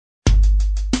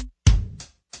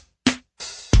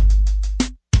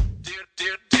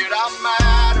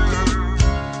matter.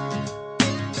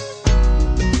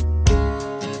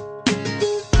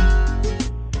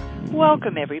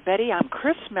 Welcome, everybody. I'm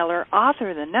Chris Miller,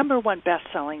 author of the #1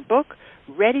 best-selling book,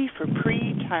 Ready for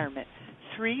Pre-Retirement,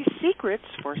 3 Secrets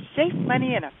for Safe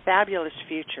Money and a Fabulous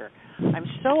Future. I'm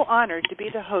so honored to be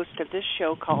the host of this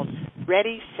show called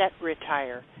Ready, Set,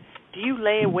 Retire. Do you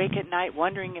lay awake at night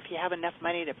wondering if you have enough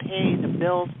money to pay the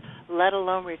bills, let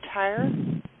alone retire?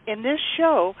 In this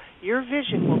show, your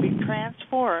vision will be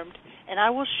transformed, and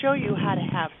I will show you how to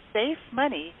have safe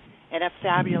money and a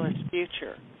fabulous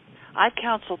future. I've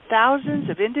counseled thousands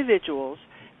of individuals,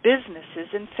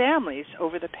 businesses, and families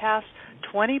over the past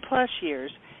 20-plus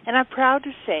years, and I'm proud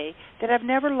to say that I've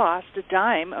never lost a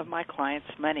dime of my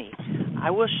clients' money.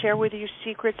 I will share with you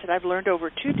secrets that I've learned over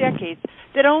 2 decades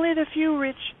that only the few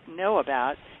rich know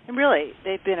about, and really,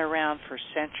 they've been around for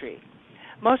centuries.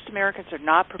 Most Americans are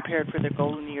not prepared for their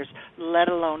golden years, let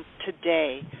alone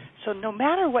today. So no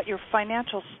matter what your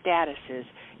financial status is,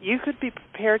 you could be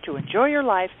prepared to enjoy your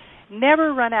life,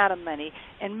 never run out of money,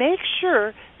 and make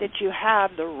sure that you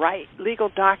have the right legal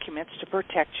documents to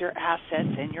protect your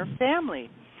assets and your family.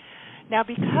 Now,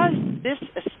 because this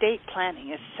estate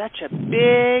planning is such a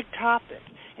big topic,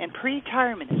 and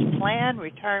pre-retirement is planned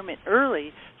retirement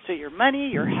early so your money,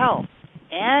 your health,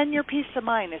 and your peace of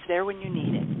mind is there when you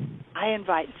need it, I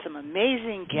invite some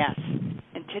amazing guests.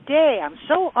 And today I'm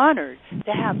so honored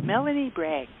to have Melanie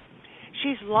Bragg.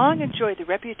 She's long enjoyed the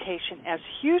reputation as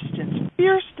Houston's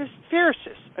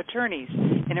fiercest attorneys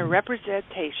in her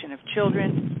representation of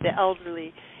children, the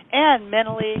elderly, and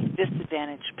mentally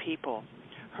disadvantaged people.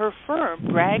 Her firm,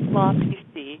 Bragg Law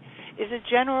PC, is a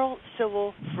general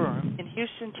civil firm in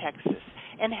Houston, Texas,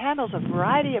 and handles a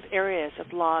variety of areas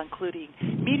of law, including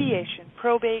mediation,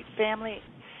 probate, family,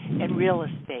 and real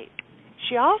estate.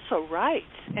 She also writes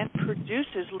and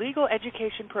produces legal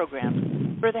education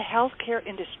programs for the healthcare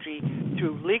industry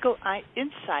through Legal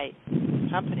Insight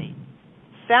Company,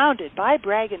 founded by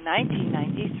Bragg in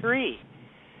 1993.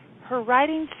 Her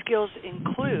writing skills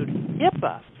include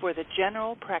HIPAA for the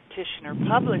general practitioner,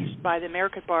 published by the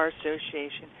American Bar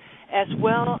Association, as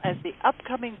well as the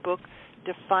upcoming book,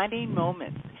 Defining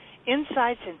Moments,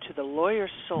 Insights into the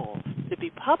Lawyer's Soul, to be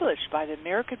published by the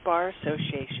American Bar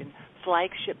Association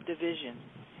flagship division.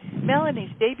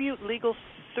 Melanie's debut legal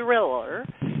thriller,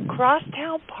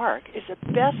 Crosstown Park, is a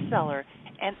bestseller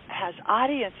and has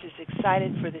audiences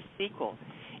excited for the sequel.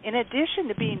 In addition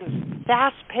to being a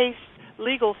fast-paced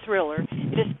legal thriller,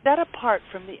 it is set apart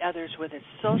from the others with its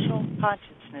social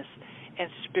consciousness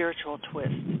and spiritual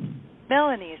twist.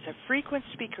 Melanie is a frequent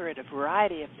speaker at a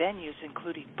variety of venues,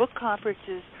 including book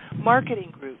conferences, marketing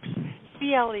groups,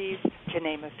 CLEs, to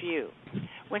name a few.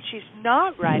 When she's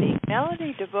not writing,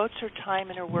 Melanie devotes her time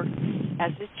and her work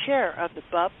as the chair of the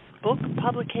book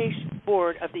publication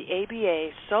board of the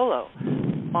ABA Solo,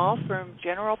 small firm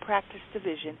general practice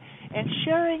division, and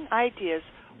sharing ideas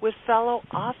with fellow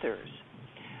authors.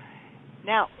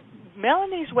 Now,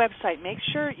 Melanie's website, make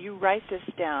sure you write this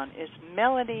down, is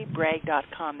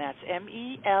melaniebragg.com. That's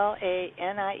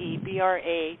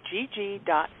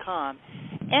MELANIEBRAGG.com,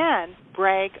 and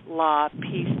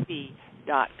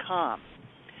bragglawpc.com.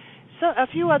 So a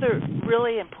few other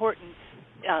really important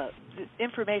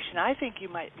information I think you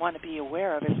might want to be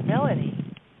aware of is Melanie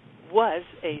was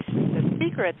a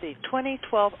speaker at the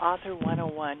 2012 Author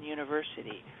 101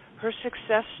 University, her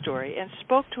success story, and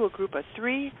spoke to a group of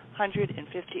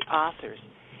 350 authors.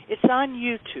 It's on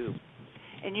YouTube,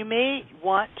 and you may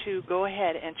want to go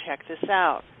ahead and check this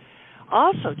out.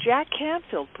 Also, Jack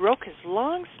Canfield broke his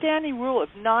long-standing rule of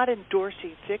not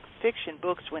endorsing fiction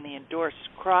books when he endorsed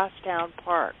Crosstown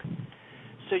Park.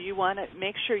 So you want to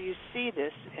make sure you see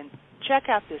this and check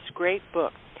out this great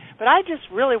book. But I just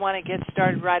really want to get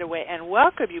started right away and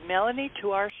welcome you, Melanie,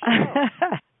 to our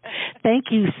show.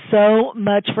 Thank you so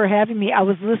much for having me. I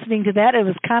was listening to that. It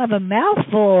was kind of a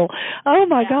mouthful. Oh,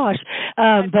 my gosh.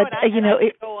 But I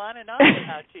go on and on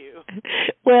about you.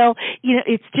 Well,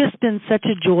 it's just been such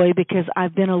a joy because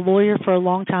I've been a lawyer for a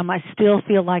long time. I still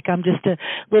feel like I'm just a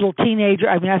little teenager.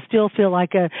 I mean, I still feel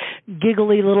like a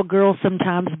giggly little girl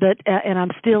sometimes, but and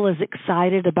I'm still as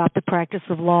excited about the practice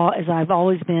of law as I've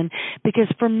always been, because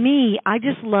for me, I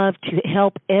just love to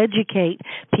help educate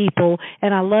people,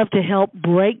 and I love to help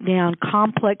break down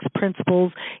complex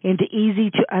principles into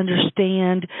easy to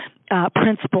understand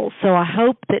principles. So I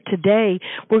hope that today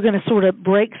we're going to sort of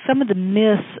break some of the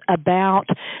myths about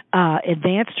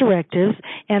advance directives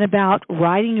and about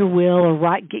writing your will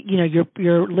or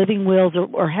your living wills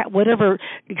or whatever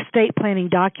estate planning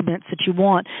documents that you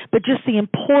want, but just the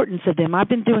importance of them. I've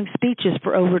been doing speeches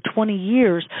for over 20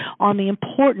 years on the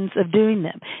importance of doing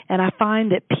them, and I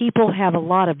find that people have a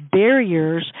lot of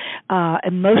barriers,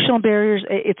 emotional barriers.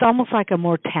 It's almost like a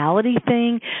mortality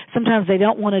thing. Sometimes they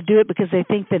don't want to do it because they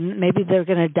think that maybe they're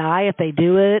going to die if they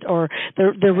do it, or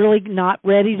they're really not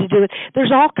ready to do it.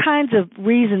 There's all kinds of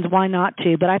reasons why not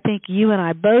to, but I think you and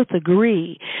I both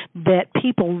agree that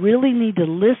people really need to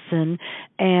listen,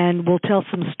 and we'll tell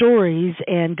some stories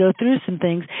and go through some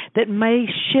things that may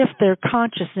shift their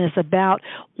consciousness about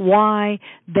why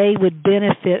they would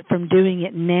benefit from doing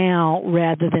it now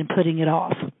rather than putting it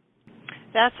off.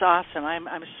 That's awesome.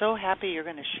 I'm so happy you're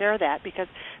going to share that, because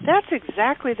that's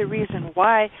exactly the reason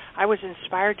why I was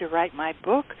inspired to write my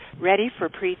book, Ready for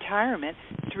Pre-Retirement,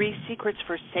 3 Secrets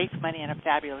for Safe Money and a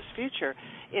Fabulous Future.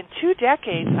 In 2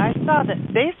 decades, I saw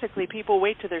that basically people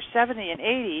wait till they're 70 and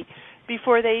 80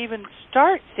 before they even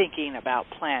start thinking about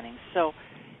planning. So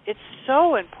it's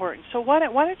so important. So why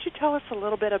don't you tell us a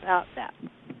little bit about that?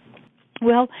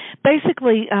 Well,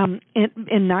 basically, in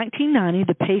 1990,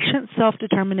 the Patient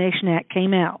Self-Determination Act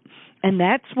came out, and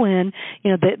that's when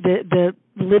the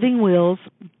living wills,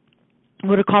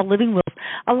 what are called living wills.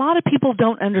 A lot of people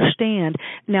don't understand.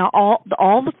 Now, all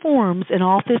the forms in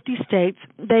all 50 states,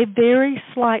 they vary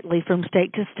slightly from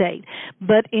state to state,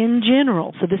 but in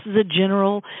general, so this is a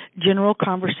general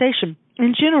conversation.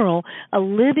 In general, a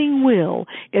living will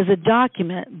is a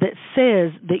document that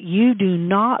says that you do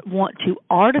not want to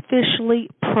artificially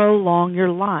prolong your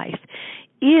life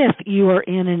if you are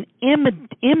in an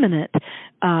imminent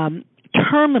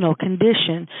terminal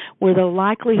condition where the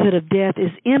likelihood of death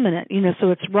is imminent,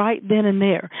 so it's right then and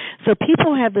there. So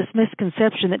people have this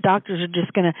misconception that doctors are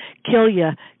just going to kill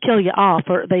you off,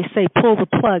 or they say pull the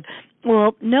plug.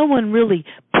 Well, no one really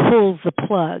pulls the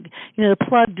plug. The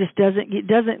plug just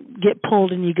doesn't get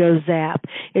pulled and you go zap.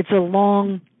 It's a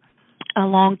long,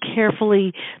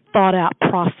 carefully thought out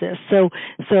process. So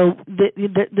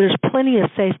there's plenty of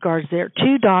safeguards there.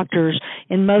 2 doctors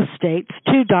in most states,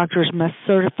 2 doctors must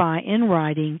certify in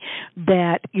writing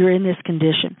that you're in this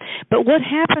condition. But what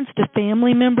happens to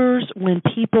family members when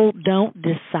people don't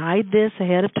decide this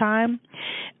ahead of time?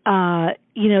 I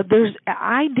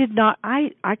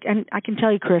can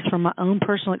tell you, Chris, from my own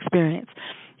personal experience,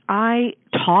 I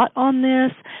taught on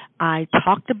this. I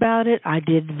talked about it. I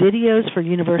did videos for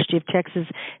University of Texas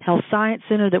Health Science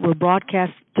Center that were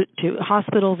broadcast to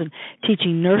hospitals and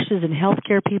teaching nurses and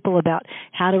healthcare people about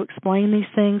how to explain these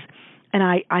things. And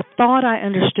I thought I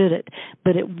understood it,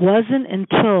 but it wasn't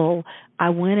until I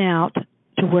went out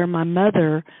to where my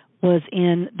mother was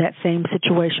in that same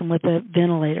situation with a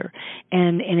ventilator.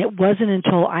 And it wasn't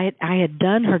until I had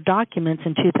done her documents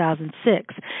in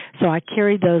 2006. So I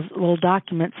carried those little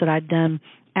documents that I'd done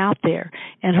out there,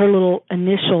 and her little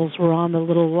initials were on the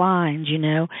little lines,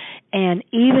 And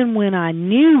even when I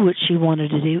knew what she wanted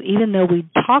to do, even though we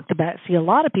talked about it, see, a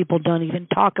lot of people don't even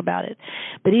talk about it,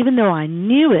 but even though I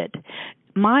knew it,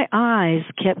 my eyes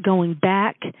kept going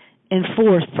back and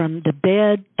forth from the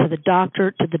bed to the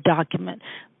doctor to the document.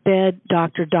 Bed,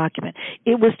 doctor, document.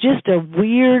 It was just a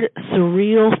weird,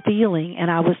 surreal feeling, and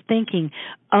I was thinking,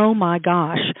 oh my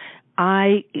gosh,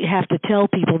 I have to tell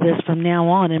people this from now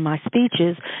on in my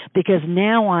speeches, because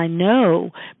now I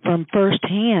know from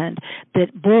firsthand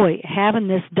that, boy, having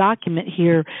this document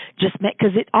here just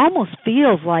because it almost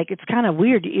feels like, it's kind of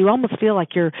weird. You almost feel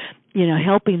like you're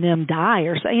helping them die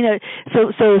or so.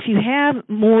 So if you have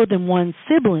more than one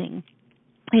sibling,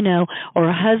 or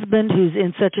a husband who's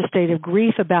in such a state of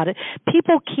grief about it,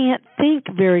 people can't think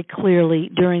very clearly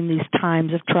during these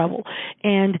times of trouble.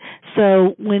 And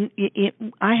so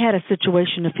I had a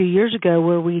situation a few years ago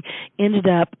where we ended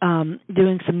up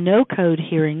doing some no-code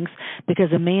hearings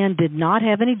because a man did not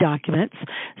have any documents.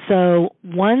 So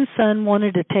one son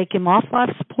wanted to take him off life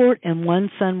support and one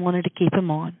son wanted to keep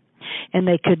him on. And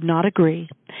they could not agree.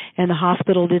 And the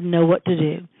hospital didn't know what to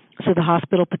do. So the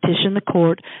hospital petitioned the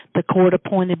court. The court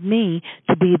appointed me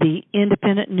to be the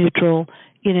independent, neutral,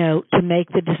 to make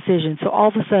the decision. So all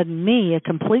of a sudden, me, a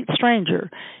complete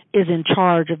stranger, is in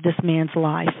charge of this man's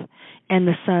life, and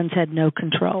the sons had no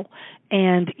control.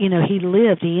 And, he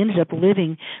ended up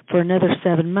living for another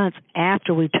 7 months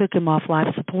after we took him off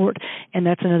life support, and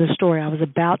that's another story. I was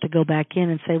about to go back in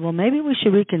and say, well, maybe we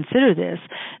should reconsider this,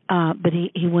 but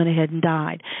he went ahead and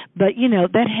died. But,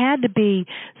 that had to be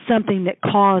something that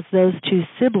caused those 2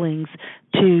 siblings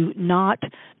to not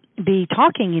be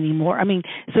talking anymore. I mean,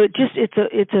 so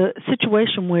it's a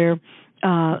situation where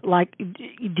like,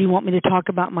 do you want me to talk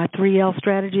about my 3L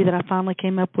strategy that I finally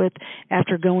came up with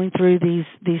after going through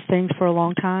these things for a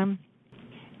long time?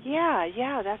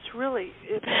 Yeah, that's really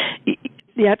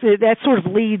yeah, that sort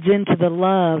of leads into the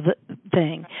love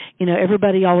thing. You know,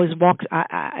 everybody always walks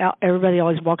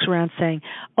around saying,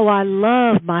 "Oh, I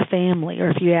love my family." Or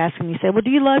if you ask them, you say, "Well,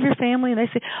 do you love your family?" And they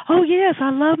say, "Oh, yes,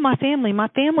 I love my family. My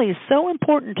family is so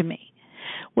important to me."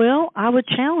 Well, I would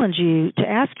challenge you to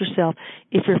ask yourself,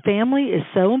 if your family is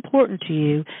so important to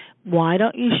you, why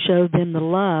don't you show them the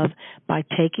love by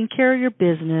taking care of your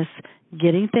business,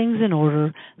 getting things in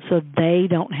order so they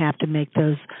don't have to make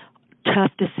those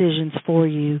tough decisions for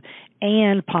you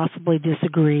and possibly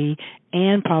disagree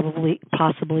and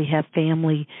possibly have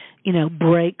family,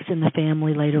 breaks in the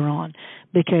family later on.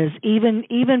 Because even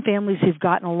families who've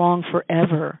gotten along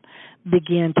forever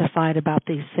begin to fight about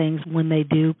these things when they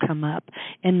do come up,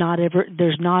 and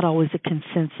there's not always a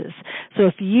consensus. So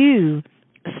if you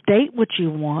state what you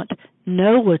want,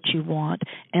 know what you want,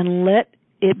 and let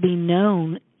it be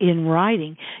known in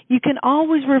writing, you can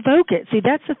always revoke it. See,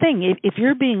 that's the thing. If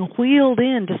you're being wheeled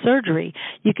into surgery,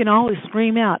 you can always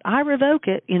scream out, "I revoke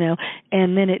it,"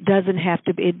 and then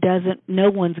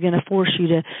no one's going to force you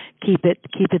to keep it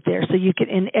there. So you can,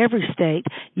 in every state,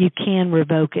 you can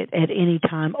revoke it at any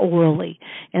time orally,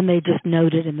 and they just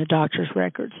note it in the doctor's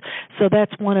records. So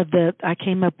that's I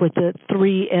came up with the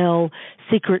 3L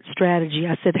secret strategy.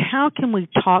 I said, how can we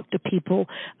talk to people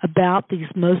about these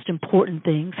most important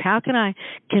things? How can I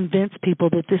convince people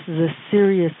that this is a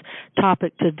serious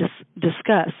topic to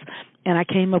discuss? And I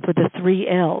came up with the 3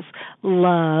 L's.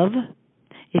 Love,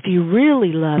 if you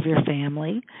really love your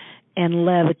family, and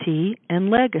levity and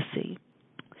legacy.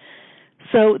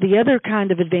 So the other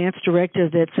kind of advance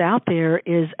directive that's out there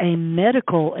is a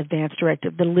medical advance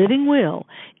directive. The living will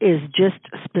is just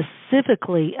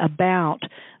specifically about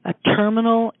a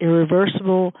terminal,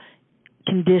 irreversible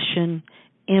condition,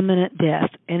 imminent death.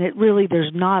 And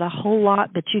there's not a whole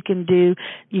lot that you can do.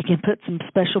 You can put some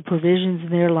special provisions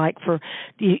in there, like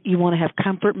you want to have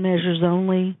comfort measures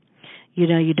only.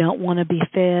 You don't want to be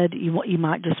fed. You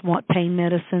might just want pain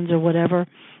medicines or whatever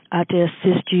to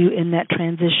assist you in that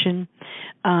transition.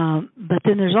 But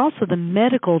then there's also the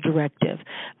medical directive.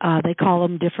 They call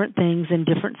them different things in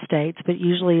different states, but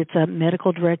usually it's a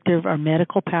medical directive or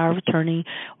medical power of attorney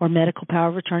or medical power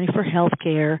of attorney for health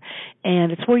care.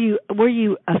 And it's where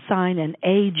you assign an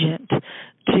agent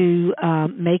to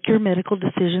make your medical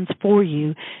decisions for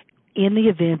you in the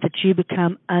event that you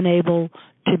become unable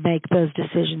to make those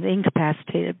decisions,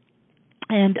 incapacitated.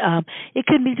 And it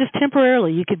could be just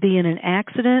temporarily. You could be in an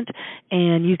accident,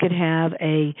 and you could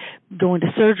go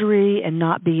into surgery and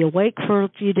not be awake for a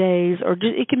few days, or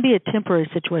it can be a temporary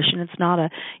situation. It's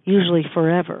not usually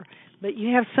forever. But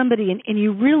you have somebody, and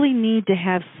you really need to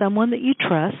have someone that you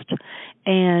trust,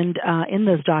 and in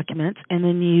those documents. And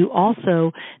then you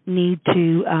also need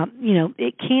to,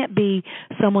 it can't be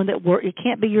someone it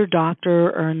can't be your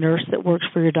doctor or a nurse that works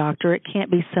for your doctor. It can't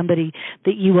be somebody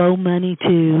that you owe money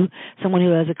to, someone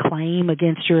who has a claim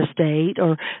against your estate,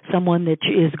 or someone that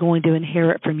is going to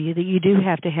inherit from you. That you do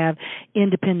have to have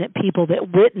independent people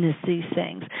that witness these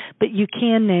things. But you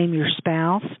can name your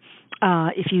spouse.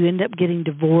 If you end up getting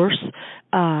divorced,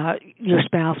 your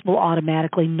spouse will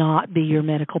automatically not be your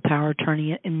medical power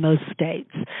attorney in most states.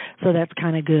 So that's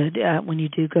kind of good when you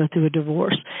do go through a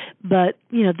divorce. But,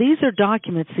 these are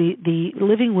documents, the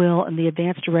living will and the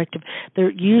advance directive. They're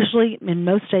usually, in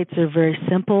most states, they're very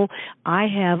simple. I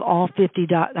have all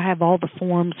the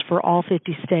forms for all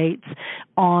 50 states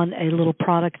on a little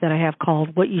product that I have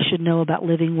called What You Should Know About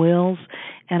Living Wills.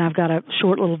 And I've got a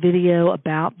short little video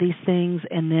about these things,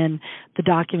 and then the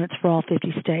documents for all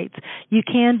 50 states. You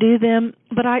can do them,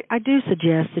 but I do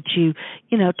suggest that you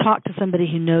talk to somebody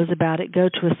who knows about it, go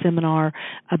to a seminar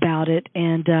about it,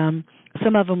 and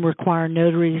some of them require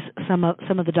notaries, some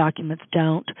of the documents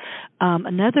don't.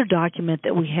 Another document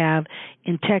that we have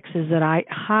in Texas that I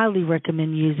highly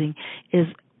recommend using is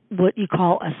what you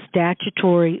call a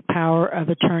statutory power of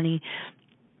attorney.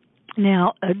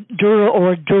 Now, a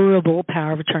durable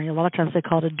power of attorney. A lot of times they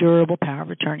call it a durable power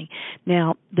of attorney.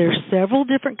 Now, there's several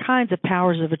different kinds of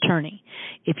powers of attorney.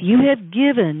 If you have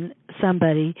given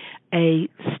somebody a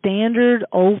standard,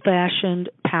 old-fashioned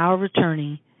power of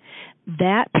attorney,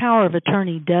 that power of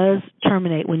attorney does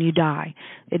terminate when you die.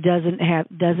 It doesn't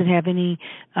have any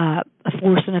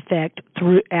force and effect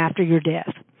after your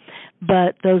death.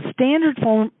 But those standard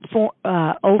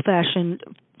old-fashioned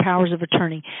powers of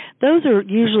attorney. Those are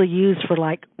usually used for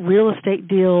like real estate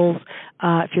deals.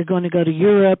 If you're going to go to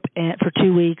Europe for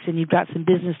 2 weeks and you've got some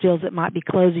business deals that might be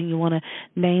closing, you want to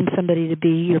name somebody to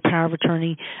be your power of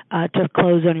attorney to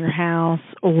close on your house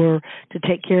or to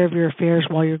take care of your affairs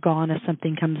while you're gone if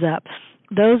something comes up.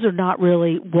 Those are not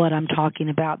really what I'm talking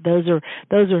about. Those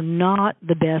are not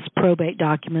the best probate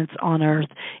documents on earth,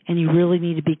 and you really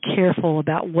need to be careful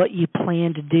about what you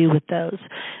plan to do with those.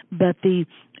 But the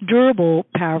durable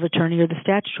power of attorney or the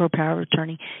statutory power of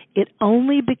attorney, it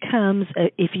only becomes,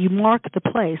 if you mark the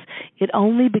place, it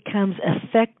only becomes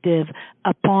effective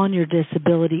upon your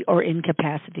disability or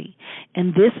incapacity.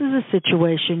 And this is a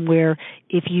situation where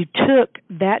if you took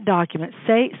that document,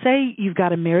 say you've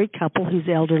got a married couple who's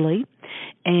elderly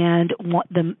and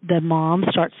the mom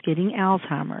starts getting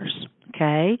Alzheimer's,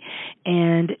 okay,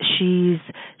 and she's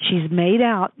made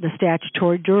out the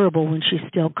statutory durable when she's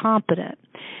still competent.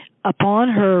 Upon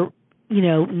her,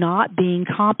 not being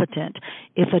competent,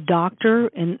 if a doctor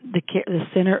in the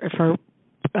center, if her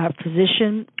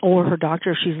physician or her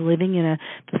doctor, if she's living in a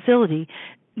facility,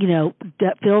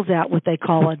 that fills out what they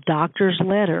call a doctor's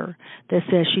letter that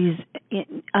says she's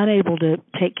unable to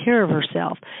take care of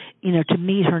herself, to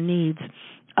meet her needs,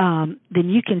 then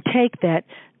you can take that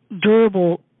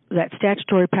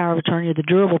statutory power of attorney or the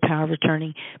durable power of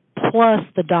attorney plus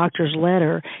the doctor's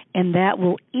letter, and that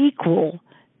will equal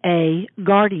a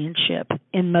guardianship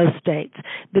in most states.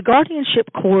 The guardianship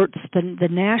courts, the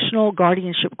national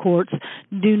guardianship courts,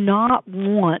 do not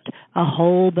want a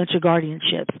whole bunch of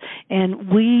guardianships.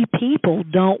 And we people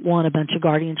don't want a bunch of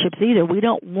guardianships either. We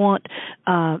don't want,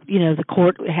 the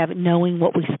court knowing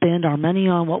what we spend our money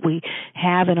on, what we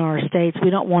have in our estates. We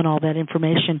don't want all that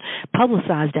information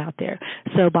publicized out there.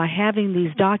 So by having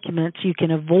these documents, you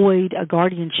can avoid a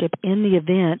guardianship in the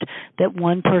event that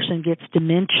one person gets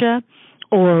dementia,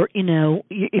 or,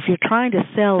 if you're trying to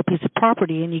sell a piece of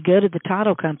property and you go to the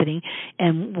title company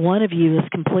and one of you is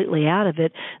completely out of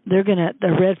it, the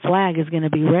red flag is going to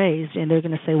be raised, and they're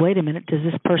going to say, wait a minute, does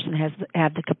this person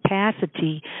have the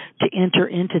capacity to enter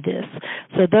into this?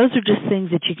 So those are just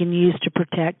things that you can use to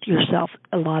protect yourself.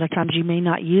 A lot of times you may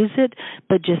not use it,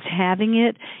 but just having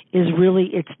it is really,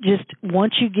 it's just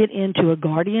once you get into a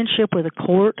guardianship with a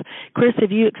court. Chris,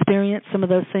 have you experienced some of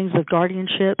those things with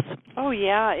guardianships? Oh,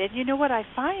 yeah. And you know what I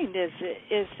find is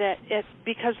that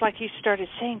because, like you started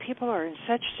saying, people are in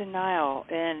such denial,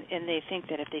 and they think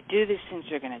that if they do these things,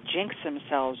 they're going to jinx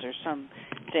themselves or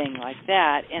something like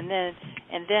that. And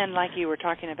then, like you were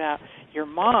talking about your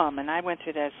mom, and I went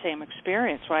through that same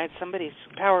experience where I had somebody's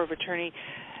power of attorney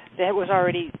that was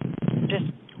already just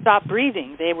stopped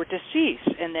breathing. They were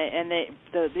deceased, and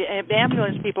the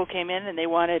ambulance people came in and they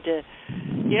wanted to.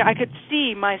 I could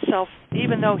see myself,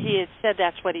 even though he had said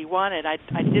that's what he wanted, I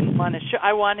didn't want to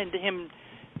I wanted him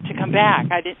to come back.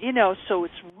 I didn't, so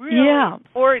it's really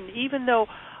important. Even though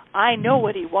I know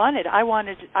what he wanted, I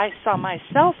saw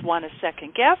myself want to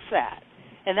second guess that.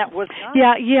 And that was not.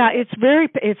 Yeah. It's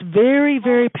very,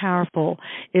 very powerful.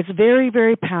 It's very,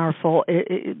 very powerful.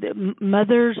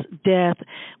 Mother's death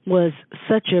was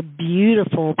such a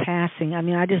beautiful passing. I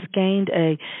mean, I just gained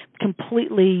a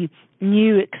completely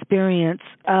new experience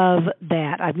of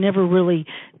that. I've never really,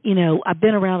 I've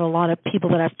been around a lot of people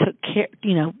that I've took care,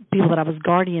 people that I was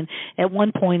guardian. At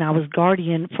one point, I was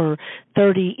guardian for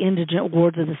 30 indigent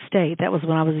wards of the state. That was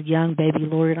when I was a young baby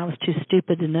lawyer, and I was too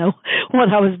stupid to know what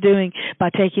I was doing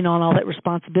by taking on all that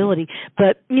responsibility.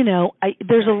 But,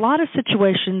 there's a lot of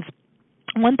situations.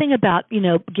 One thing about,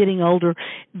 getting older,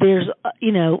 there's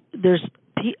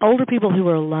older people who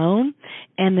are alone,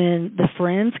 and then the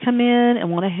friends come in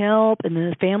and want to help, and then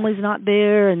the family's not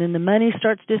there, and then the money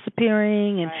starts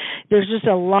disappearing, and there's just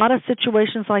a lot of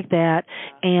situations like that.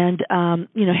 And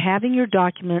having your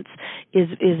documents is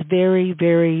very,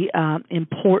 very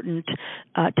important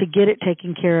to get it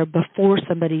taken care of before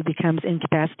somebody becomes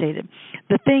incapacitated.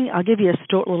 The thing, I'll give you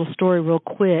a little story real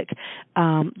quick.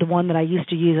 The one that I used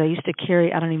to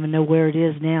carry, I don't even know where it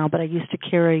is now, but I used to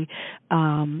carry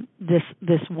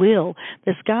this will.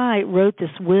 This guy wrote this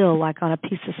will like on a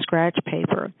piece of scratch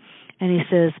paper, and he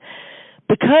says,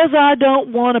 because I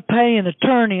don't want to pay an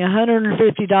attorney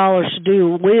 $150 to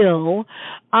do a will,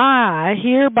 I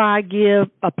hereby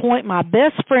appoint my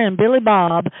best friend Billy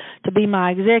Bob to be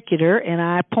my executor, and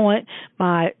I appoint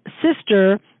my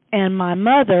sister and my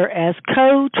mother as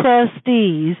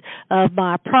co-trustees of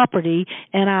my property,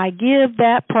 and I give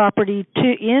that property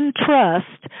in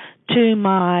trust to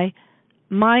my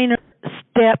minor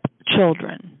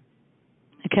stepchildren.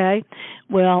 Okay,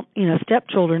 well,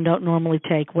 stepchildren don't normally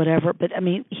take whatever, but I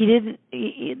mean, he didn't.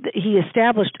 He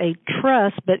established a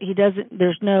trust, but he doesn't.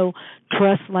 There's no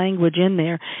trust language in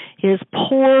there. His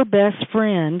poor best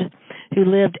friend, who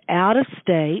lived out of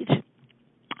state.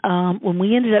 When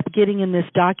we ended up getting in this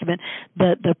document,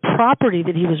 the property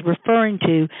that he was referring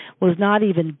to was not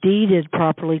even deeded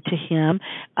properly to him.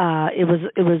 It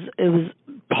was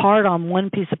part on one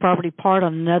piece of property, part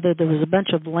on another. There was a bunch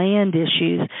of land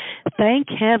issues. Thank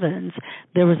heavens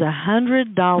there was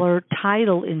 $100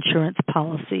 title insurance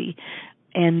policy,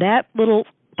 and that little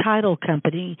title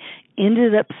company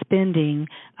ended up spending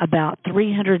about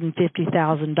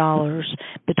 $350,000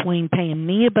 between paying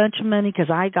me a bunch of money because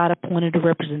I got appointed to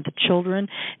represent the children.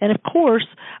 And of course,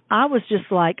 I was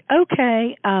just like,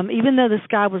 okay, even though this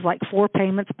guy was like 4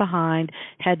 payments behind,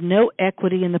 had no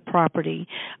equity in the property,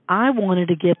 I wanted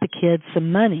to get the kids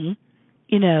some money,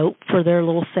 for their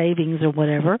little savings or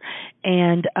whatever.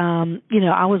 And,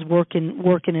 I was working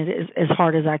it as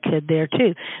hard as I could there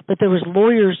too. But there was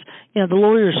lawyers, the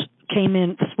lawyers came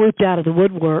in, swooped out of the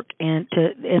woodwork,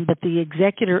 but the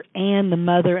executor and the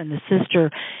mother and the sister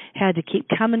had to keep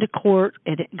coming to court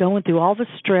and going through all the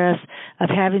stress of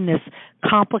having this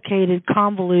complicated,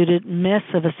 convoluted mess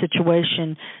of a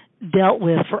situation dealt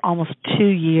with for almost 2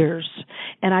 years.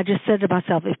 And I just said to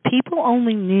myself, if people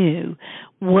only knew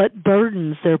what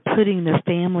burdens they're putting their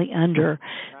family under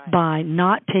by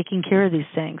not taking care of these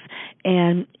things.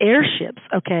 And airships,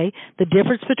 okay, the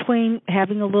difference between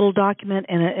having a little document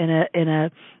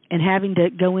and having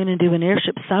to go in and do an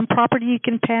airship. Some property you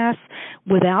can pass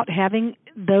without having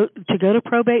to go to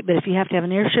probate, but if you have to have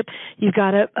an airship, you've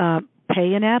got to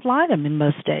pay an ad litem in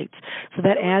most states. So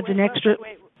that adds an extra...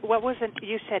 What was it?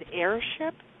 You said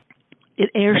airship?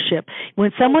 Airship.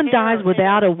 When someone dies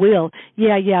without a will,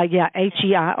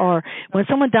 HEIR. When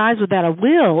someone dies without a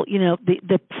will,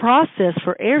 the process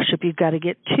for airship, you've got to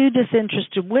get 2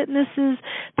 disinterested witnesses.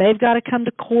 They've got to come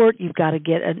to court. You've got to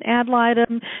get an ad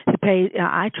litem to pay.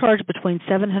 I charge between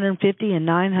 $750 and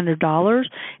 $900,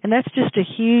 and that's just a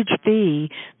huge fee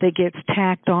that gets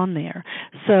tacked on there.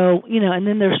 So, and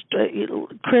then there's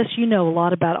Chris. You know a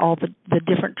lot about all the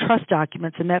different trust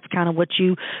documents, and that's kind of what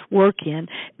you work in.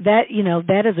 That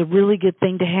that is a really good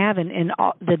thing to have in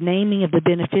the naming of the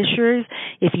beneficiaries.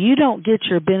 If you don't get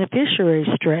your beneficiaries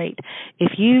straight,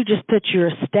 if you just put your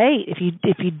estate, if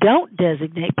you don't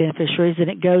designate beneficiaries, then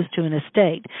it goes to an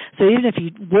estate. So even if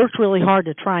you worked really hard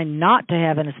to try not to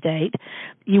have an estate,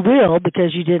 you will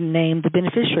because you didn't name the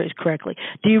beneficiaries correctly.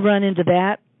 Do you run into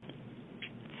that?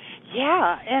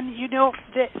 Yeah, and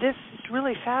this is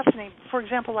really fascinating. For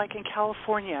example, like in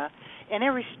California, and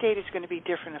every state is going to be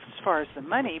different as far as the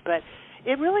money, but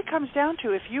it really comes down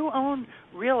to if you own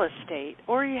real estate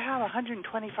or you have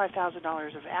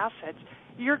 $125,000 of assets,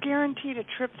 you're guaranteed a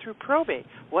trip through probate.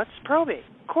 What's probate?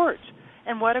 Courts.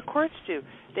 And what do courts do?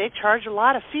 They charge a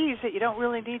lot of fees that you don't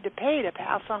really need to pay to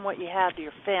pass on what you have to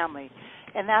your family.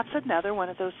 And that's another one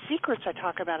of those secrets I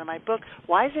talk about in my book.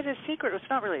 Why is it a secret? It's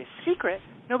not really a secret.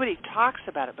 Nobody talks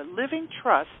about it. But living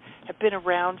trusts have been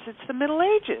around since the Middle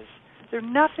Ages. They're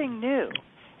nothing new.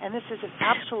 And this is an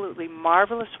absolutely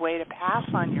marvelous way to pass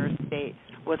on your estate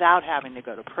without having to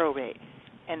go to probate.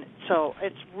 And so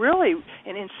it's really,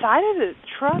 and inside of the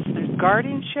trust, there's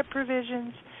guardianship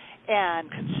provisions and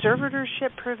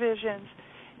conservatorship provisions.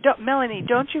 Melanie,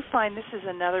 don't you find this is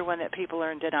another one that people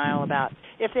are in denial about?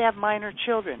 If they have minor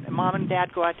children and mom and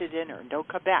dad go out to dinner and don't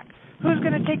come back, who's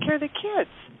going to take care of the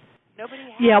kids? Nobody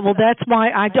has. Yeah, well, that's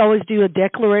why I always do a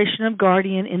declaration of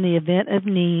guardian in the event of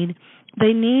need.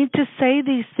 They need to say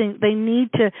these things. They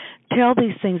need to tell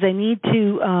these things. They need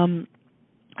to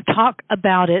talk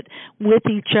about it with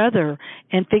each other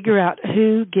and figure out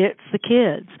who gets the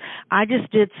kids. I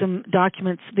just did some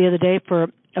documents the other day for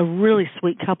a really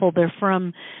sweet couple. They're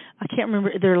from, I can't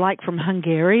remember, they're like from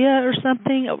Hungary or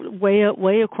something,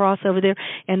 way across over there,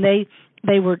 and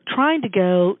they were trying to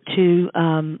go to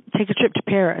take a trip to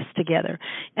Paris together.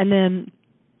 And then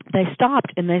they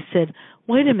stopped and they said,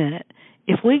 wait a minute.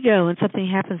 If we go and something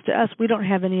happens to us, we don't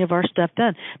have any of our stuff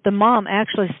done. The mom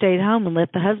actually stayed home and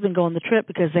let the husband go on the trip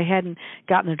because they hadn't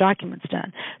gotten their documents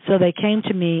done. So they came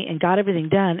to me and got everything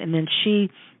done, and then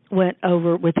she went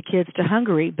over with the kids to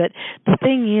Hungary. But the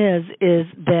thing is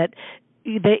that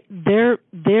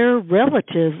their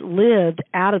relatives lived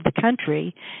out of the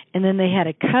country, and then they had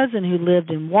a cousin who lived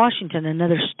in Washington,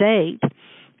 another state,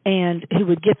 and who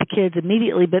would get the kids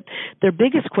immediately. But their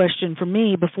biggest question for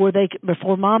me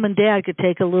before mom and dad could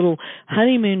take a little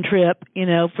honeymoon trip,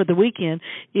 for the weekend,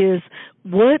 is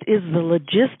what is the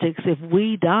logistics if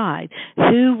we died?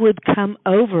 Who would come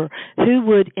over? Who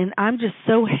would? And I'm just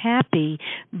so happy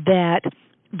that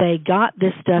they got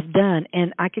this stuff done.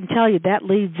 And I can tell you that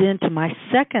leads into my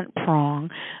second prong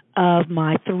of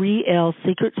my 3L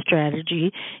secret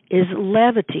strategy is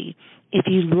levity. If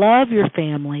you love your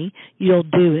family, you'll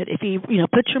do it. If you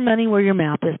put your money where your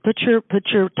mouth is, put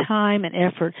your time and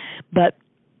effort. But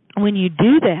when you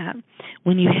do that,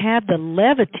 when you have the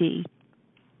levity,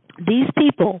 these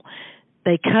people,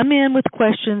 they come in with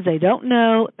questions they don't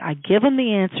know. I give them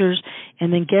the answers,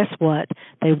 and then guess what?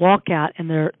 They walk out and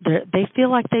they feel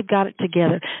like they've got it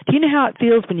together. Do you know how it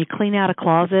feels when you clean out a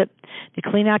closet? You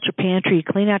clean out your pantry, you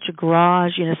clean out your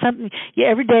garage, something. Yeah,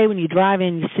 every day when you drive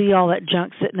in, you see all that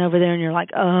junk sitting over there, and you're like,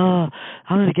 oh,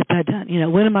 I'm going to get that done.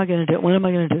 When am I going to do it? When am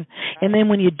I going to do it? And then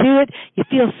when you do it, you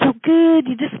feel so good.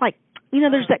 You just like,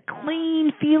 there's that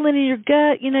clean feeling in your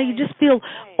gut. You just feel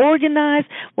organized.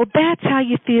 Well, that's how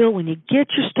you feel when you get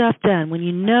your stuff done. When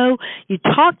you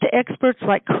talk to experts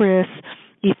like Chris,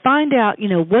 you find out,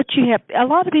 what you have. A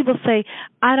lot of people say,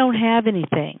 I don't have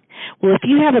anything. Well, if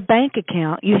you have a bank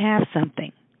account, you have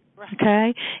something.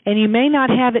 Okay? And you may not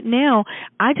have it now.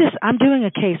 I'm doing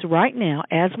a case right now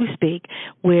as we speak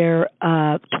where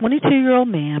a 22-year-old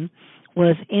man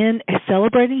was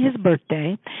celebrating his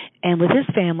birthday and with his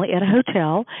family at a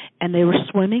hotel, and they were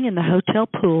swimming in the hotel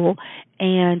pool,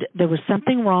 and there was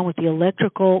something wrong with the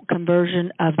electrical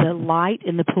conversion of the light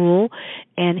in the pool,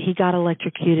 and he got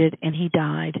electrocuted and he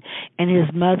died. And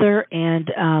his mother and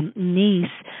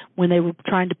niece, when they were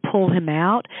trying to pull him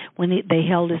out, when they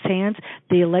held his hands,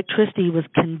 the electricity was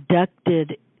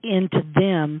conducted into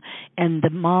them, and the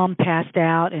mom passed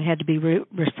out and had to be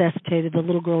resuscitated. The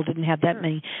little girl didn't have that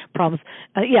many problems.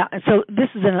 So this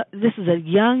is a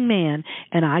young man,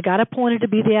 and I got appointed to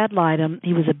be the ad litem.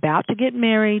 He was about to get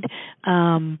married.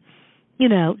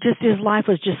 Just his life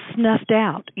was just snuffed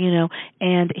out,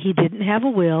 and he didn't have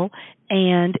a will,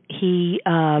 and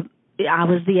I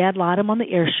was the ad litem on the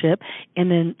airship,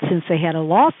 and then since they had a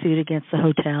lawsuit against the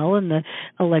hotel and the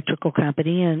electrical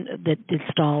company and that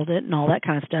installed it and all that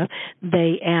kind of stuff,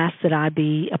 they asked that I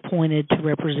be appointed to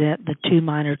represent the two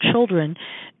minor children,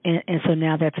 and so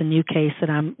now that's a new case that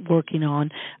I'm working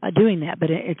on doing that. But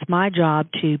it's my job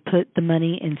to put the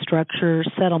money in structure,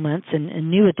 settlements, and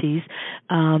annuities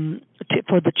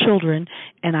for the children,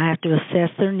 and I have to assess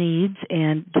their needs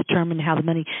and determine how the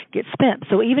money gets spent.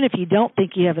 So even if you don't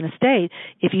think you have an estate,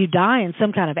 if you die in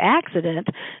some kind of accident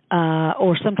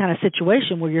or some kind of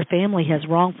situation where your family has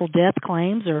wrongful death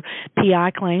claims or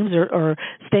PI claims or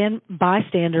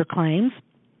bystander claims,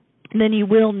 then you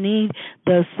will need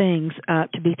those things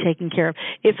to be taken care of.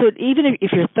 So even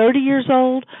if you're 30 years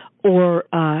old or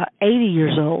 80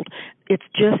 years old, it's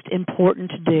just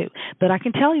important to do. But I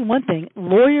can tell you one thing,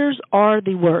 lawyers are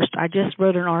the worst. I just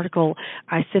wrote an article.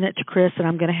 I sent it to Chris, and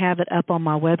I'm going to have it up on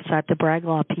my website, the Bragg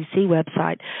Law PC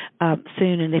website,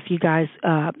 soon. And if you guys,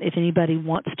 if anybody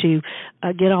wants to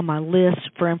get on my list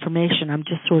for information, I'm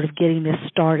just sort of getting this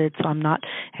started, so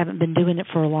haven't been doing it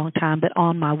for a long time. But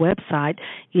on my website,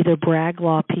 either Bragg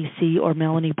Law PC or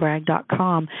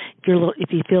MelanieBragg.com,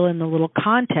 if you fill in the little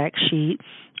contact sheet,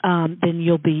 then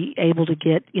you'll be able to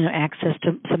get, access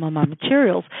to some of my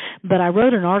materials. But I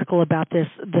wrote an article about this,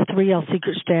 the 3L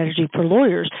secret strategy for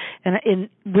lawyers. And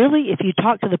really, if you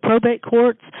talk to the probate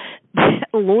courts,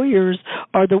 lawyers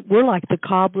we're like the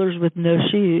cobblers with no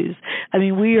shoes. I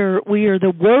mean, we are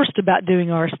the worst about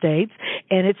doing our estates,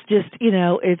 and it's just,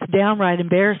 it's downright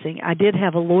embarrassing. I did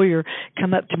have a lawyer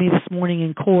come up to me this morning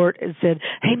in court and said,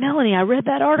 "Hey, Melanie, I read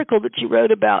that article that you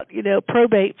wrote about,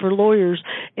 probate for lawyers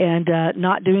and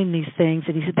not doing these things."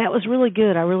 And he said, "That was really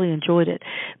good. I really enjoyed it."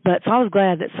 But so I was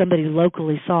glad that somebody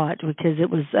locally saw it, because it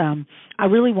was, I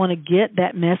really want to get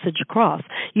that message across.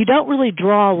 You don't really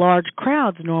draw large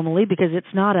crowds normally because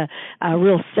it's not a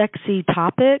real sexy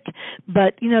topic,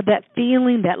 but, that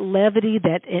feeling, that levity,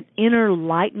 that inner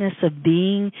lightness of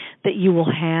being that you will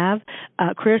have.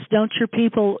 Chris, don't your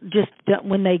people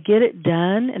when they get it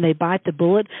done and they bite the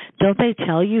bullet, don't they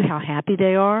tell you how happy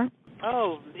they are?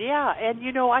 Oh, yeah, and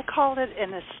I call it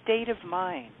an estate of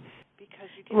mind, because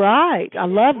you get right. I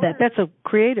love that. That's a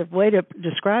creative way to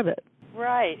describe it.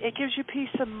 Right. It gives you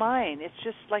peace of mind. It's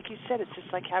just, like you said, it's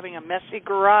just like having a messy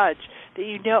garage that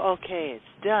okay,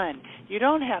 it's done. You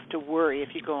don't have to worry if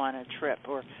you go on a trip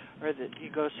or that you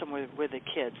go somewhere with the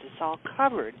kids. It's all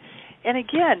covered. And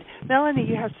again, Melanie,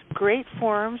 you have some great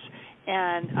forms,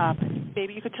 and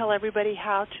maybe you could tell everybody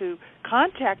how to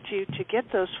contact you to get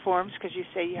those forms, because you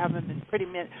say you have them in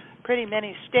pretty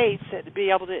many states that to be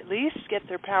able to at least get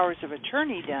their powers of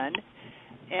attorney done.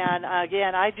 And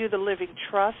again, I do the living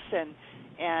trusts, and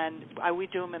and we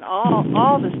do them in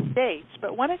all the states.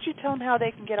 But why don't you tell them how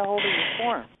they can get a hold of your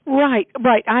form? Right.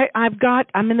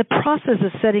 I'm in the process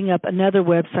of setting up another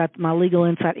website, my Legal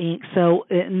Insight Inc. So,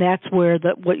 and that's where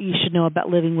what you should know about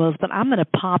living wills. But I'm going to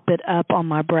pop it up on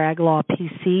my Bragg Law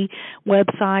PC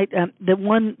website. The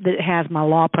one that has my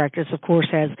law practice, of course,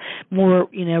 has more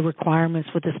requirements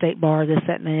with the state bar, this,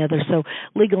 that, and the other. So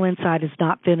Legal Insight is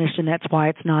not finished, and that's why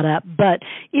it's not up. But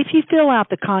if you fill out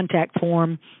the contact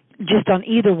form just on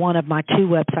either one of my two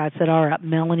websites that are up,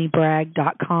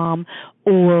 MelanieBragg.com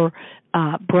or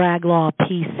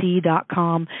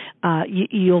BraggLawPC.com,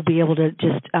 you'll be able to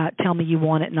just tell me you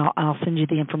want it, and I'll send you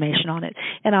the information on it.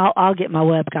 And I'll get my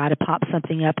web guy to pop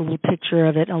something up, a little picture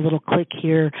of it, and a little click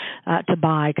here to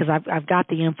buy, because I've got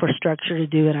the infrastructure to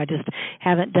do it. I just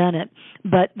haven't done it.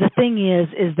 But the thing is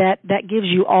that gives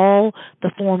you all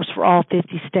the forms for all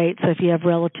 50 states. So if you have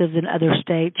relatives in other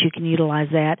states, you can utilize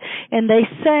that. And they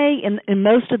say in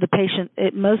most of the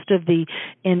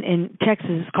in Texas,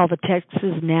 it's called the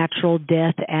Texas Natural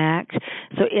Death Act.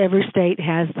 So every state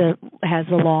has the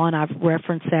law, and I've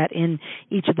referenced that in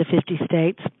each of the 50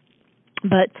 states.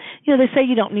 But they say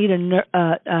you don't need an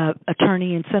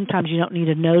attorney, and sometimes you don't need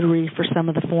a notary for some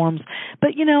of the forms.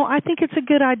 But I think it's a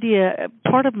good idea.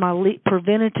 Part of my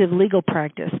preventative legal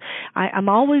practice, I'm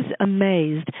always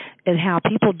amazed at how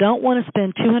people don't want to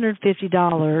spend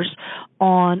 $250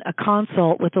 on a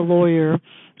consult with a lawyer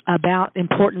about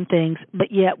important things,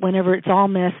 but yet whenever it's all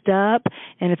messed up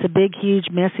and it's a big, huge,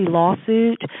 messy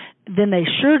lawsuit, then they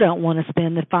sure don't want to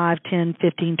spend the $5,000, $10,000,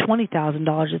 $15,000,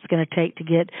 $20,000 it's going to take to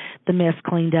get the mess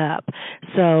cleaned up.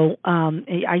 So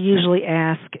I usually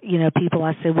ask, people,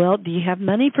 I say, well, do you have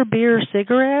money for beer or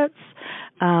cigarettes?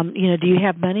 Do you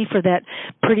have money for that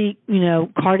pretty,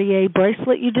 Cartier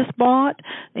bracelet you just bought?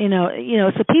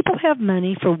 So people have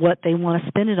money for what they want to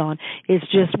spend it on. It's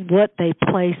just what they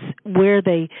place, where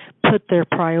they put their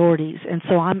priorities. And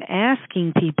so I'm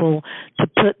asking people to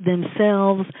put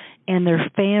themselves and their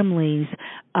families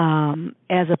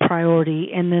as a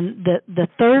priority. And then the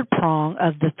third prong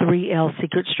of the 3L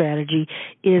secret strategy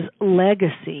is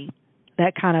legacy.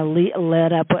 That kind of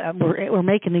led up. We're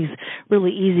making these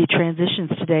really easy transitions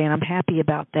today, and I'm happy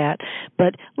about that.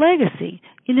 But legacy,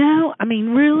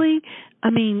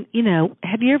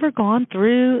 have you ever gone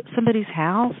through somebody's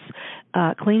house,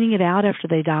 cleaning it out after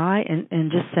they die,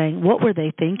 and just saying, what were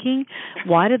they thinking?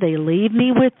 Why did they leave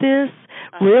me with this?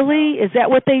 Really? Is that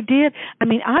what they did? I'm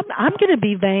going to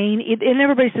be vain. And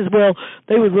everybody says, well,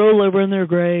 they would roll over in their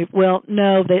grave. Well,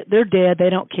 no, they're dead. They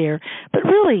don't care. But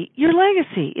really, your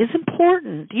legacy is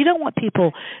important. You don't want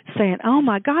people saying, oh,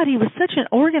 my God, he was such an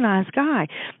organized guy.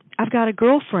 I've got a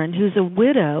girlfriend who's a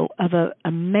widow of an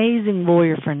amazing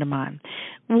lawyer friend of mine.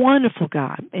 Wonderful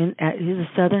guy. And he's a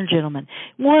Southern gentleman.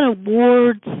 Won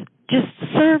awards, just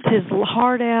served his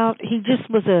heart out. He just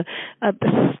was a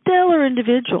stellar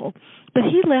individual. But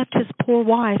he left his poor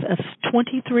wife of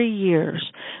 23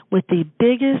 years with the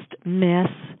biggest mess.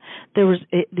 There was,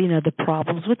 the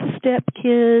problems with the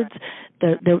stepkids.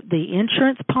 The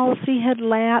insurance policy had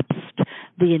lapsed.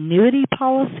 The annuity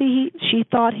policy she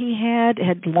thought he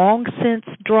had long since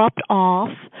dropped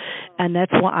off. And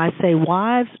that's why I say,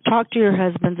 wives, talk to your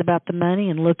husbands about the money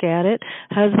and look at it.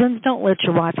 Husbands, don't let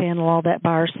your wife handle all that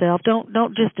by herself.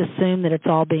 Don't just assume that it's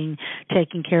all being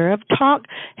taken care of.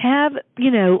 Have,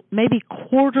 maybe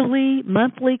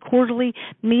monthly, quarterly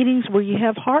meetings where you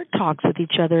have heart talks with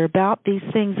each other about these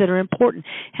things that are important.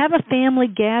 Have a family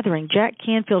gathering. Jack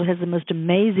Canfield has the most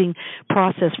amazing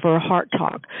process for a heart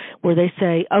talk where they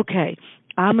say, okay,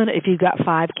 if you've got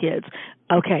 5 kids,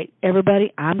 okay,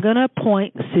 everybody, I'm going to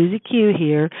appoint Susie Q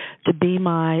here to be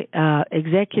my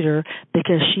executor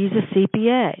because she's a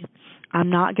CPA. I'm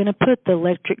not going to put the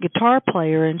electric guitar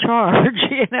player in charge,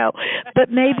 but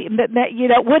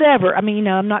whatever.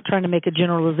 I'm not trying to make a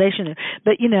generalization,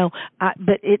 but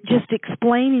but it just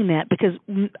explaining that, because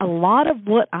a lot of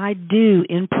what I do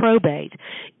in probate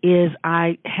is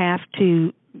I have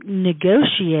to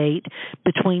negotiate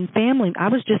between family. I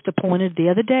was just appointed the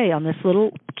other day on this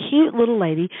cute little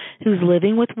lady who's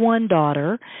living with one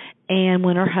daughter, and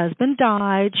when her husband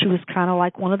died, she was kind of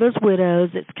like one of those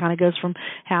widows that kind of goes from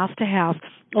house to house.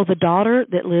 Well, the daughter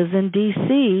that lives in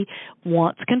D.C.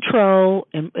 wants control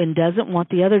and doesn't want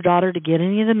the other daughter to get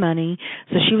any of the money,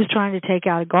 so she was trying to take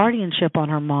out a guardianship on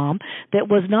her mom that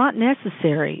was not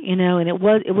necessary, and it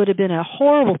would have been a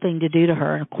horrible thing to do to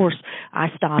her. And of course, I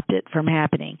stopped it from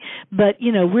happening. But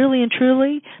really and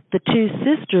truly, the two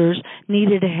sisters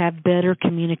needed to have better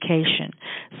communication.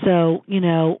 So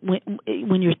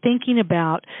when you're thinking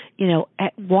about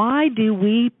why do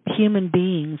we human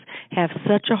beings have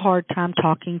such a hard time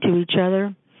talking to each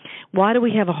other? Why do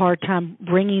we have a hard time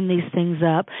bringing these things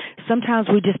up? Sometimes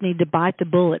we just need to bite the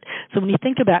bullet. So when you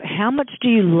think about how much do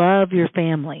you love your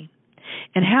family,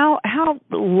 and how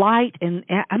light and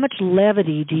how much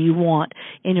levity do you want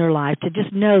in your life, to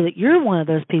just know that you're one of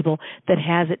those people that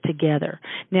has it together.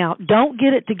 Now, don't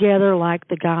get it together like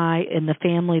the guy in the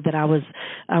family that I was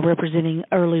representing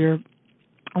earlier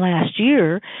last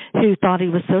year, who thought he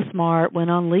was so smart, went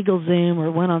on LegalZoom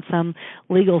or went on some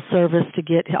legal service to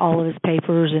get all of his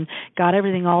papers and got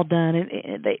everything all done.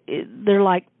 And they're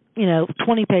like,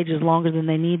 20 pages longer than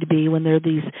they need to be when they're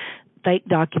these fake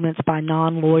documents by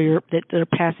non-lawyer that they're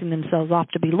passing themselves off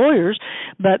to be lawyers.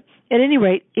 But at any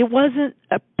rate, it didn't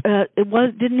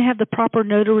have the proper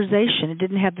notarization. It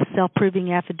didn't have the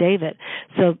self-proving affidavit.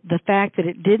 So the fact that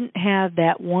it didn't have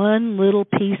that one little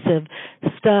piece of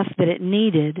stuff that it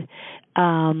needed,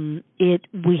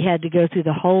 we had to go through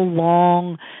the whole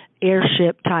long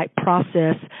airship type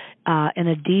process in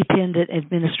a dependent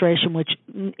administration, which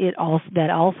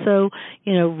also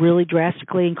really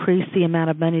drastically increased the amount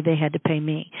of money they had to pay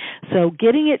me. So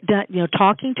getting it done,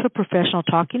 talking to a professional,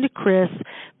 talking to Chris,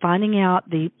 finding out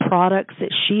the products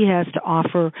that she has to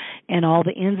offer and all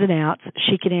the ins and outs.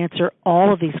 She can answer a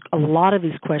lot of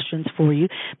these questions for you,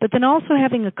 but then also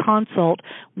having a consult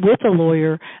with a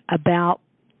lawyer about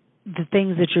the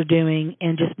things that you're doing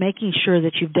and just making sure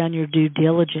that you've done your due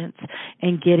diligence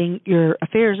and getting your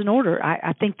affairs in order.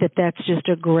 I think that that's just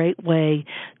a great way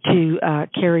to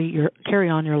carry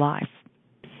on your life.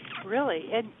 Really?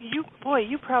 And you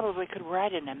probably could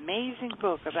write an amazing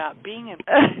book about being in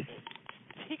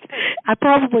I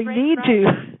probably need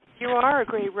to. You are a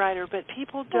great writer, but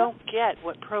people don't get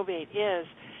what probate is,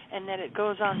 and that it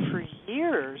goes on for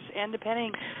years, and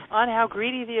depending on how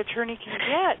greedy the attorney can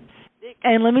get.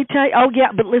 And let me tell you,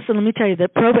 but listen, let me tell you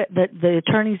that probate, the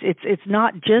attorneys, it's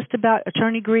not just about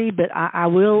attorney greed, but I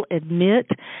will admit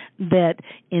that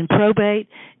in probate,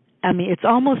 it's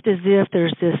almost as if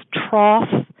there's this trough,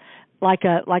 like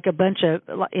a bunch of,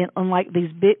 like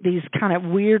these kind of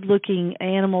weird looking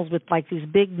animals with like these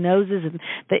big noses, and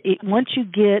once you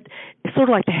get, it's sort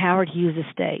of like the Howard Hughes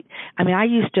estate. I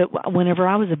used to, whenever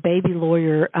I was a baby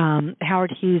lawyer,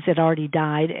 Howard Hughes had already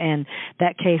died, and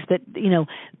that case, but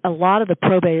a lot of the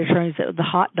probate attorneys, the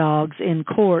hot dogs in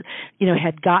court,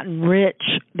 had gotten rich.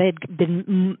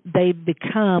 They'd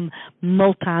become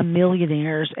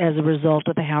multimillionaires as a result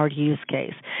of the Howard Hughes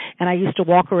case. And I used to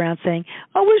walk around saying,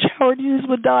 I wish Howard Hughes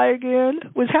would die again.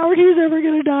 Was Howard Hughes ever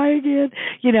going to die again?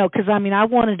 Because I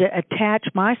wanted to attach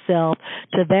myself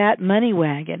to that money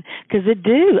wagon, because they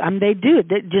do.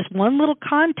 Just one little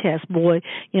contest, boy.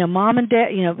 Mom and dad,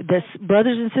 the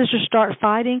brothers and sisters start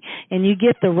fighting, and you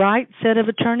get the right set of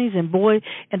attorneys, and boy,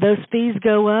 and those fees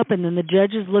go up, and then the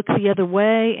judges look the other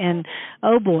way, and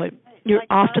oh boy, you're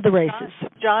off to the races.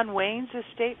 John Wayne's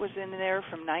estate was in there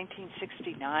from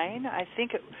 1969. I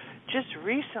think it just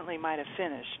recently might have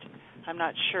finished. I'm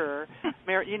not sure.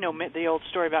 The old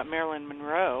story about Marilyn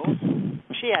Monroe.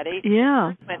 She had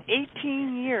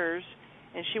 18 years,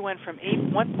 and she went from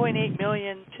 1.8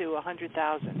 million to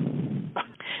 100,000.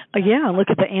 Look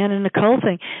at the Anne and Nicole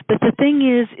thing. But the thing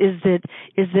is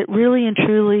that really and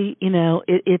truly,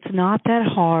 it's not that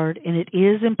hard, and it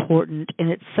is important,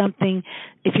 and it's something.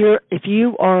 If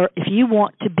you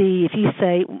want to be, if you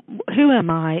say, who am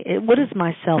I? What is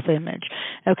my self-image?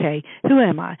 Okay, who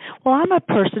am I? Well, I'm a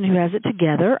person who has it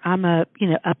together. I'm a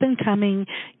up and coming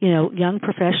young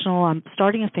professional. I'm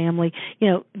starting a family.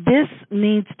 This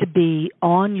needs to be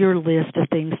on your list of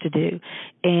things to do,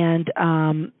 and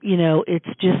it's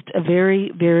just a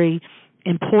very, very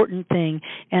important thing.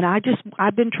 And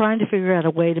I've been trying to figure out a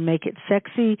way to make it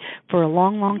sexy for a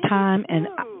long, long time. And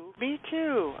me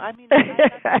too.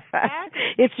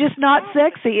 it's just not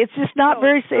sexy. It's just not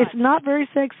very. It's not very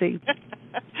sexy.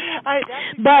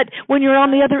 But when you're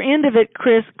on the other end of it,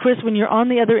 Chris, when you're on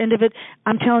the other end of it,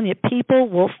 I'm telling you, people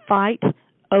will fight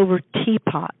over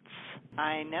teapots.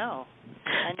 I know.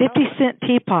 50-cent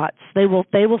teapots. They will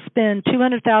spend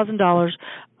 $200,000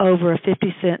 over a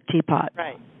 50-cent teapot.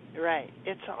 Right.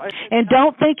 And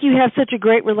don't think you have such a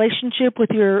great relationship with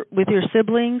your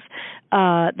siblings.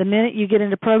 The minute you get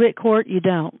into probate court, you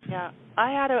don't. Yeah,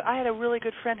 I had a really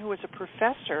good friend who was a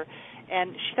professor,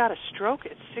 and she got a stroke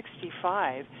at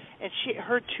 65, and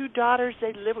her two daughters,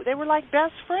 they were like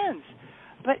best friends.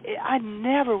 But I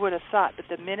never would have thought that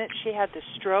the minute she had the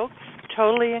stroke,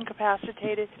 totally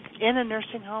incapacitated, in a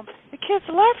nursing home, the kids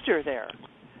left her there.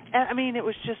 And it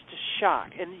was just a shock.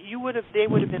 And they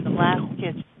would have been the last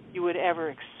kids you would ever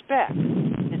expect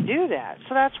to do that.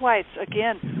 So that's why it's,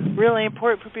 again, really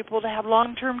important for people to have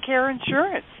long-term care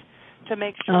insurance to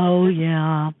make sure. Oh,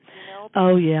 yeah.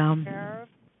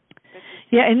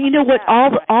 Yeah, and you know what?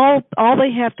 All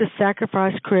they have to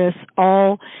sacrifice, Chris.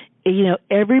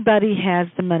 Everybody has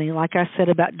the money. Like I said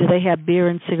about, do they have beer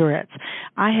and cigarettes?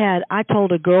 I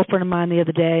told a girlfriend of mine the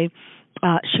other day.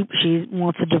 She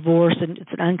wants a divorce, and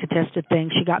it's an uncontested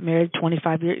thing. She got married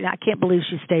 25 years. I can't believe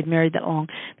she stayed married that long.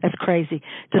 That's crazy,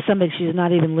 to somebody she's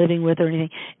not even living with or anything.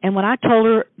 And when I told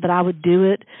her that I would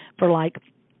do it for like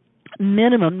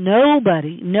minimum,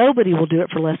 nobody will do it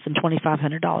for less than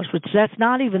 $2,500, which that's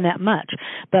not even that much.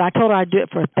 But I told her I'd do it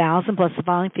for $1,000 plus the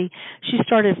filing fee. She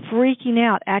started freaking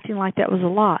out, acting like that was a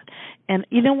lot. And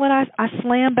you know what? I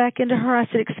slammed back into her. I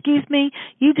said, "Excuse me,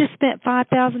 you just spent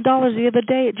 $5,000 the other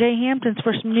day at Jay Hampton's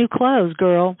for some new clothes,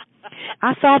 girl.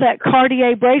 I saw that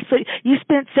Cartier bracelet. You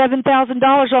spent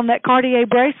 $7,000 on that Cartier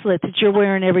bracelet that you're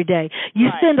wearing every day. You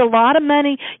spend a lot of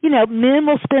money. Men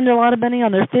will spend a lot of money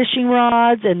on their fishing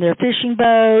rods and their fishing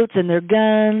boats and their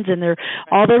guns and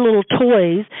all their little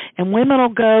toys. And women will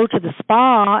go to the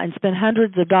spa and spend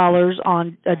hundreds of dollars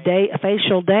on a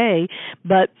facial day.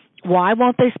 But why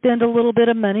won't they spend a little bit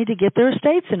of money to get their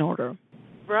estates in order?"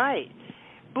 Right.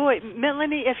 Boy,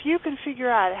 Melanie, if you can figure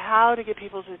out how to get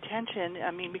people's attention,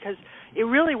 because it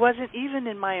really wasn't even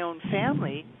in my own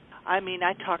family. I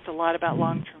talked a lot about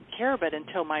long-term care, but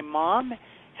until my mom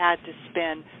had to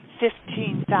spend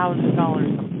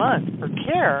 $15,000 a month for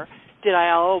care, did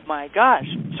I, oh my gosh,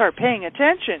 start paying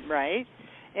attention, right?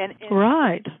 And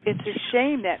right. It's a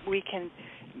shame that we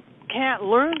can't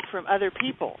learn from other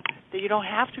people, that you don't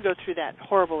have to go through that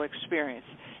horrible experience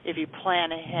if you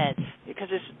plan ahead. Because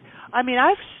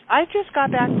I just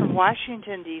got back from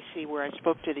Washington, D.C., where I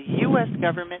spoke to the U.S.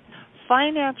 Government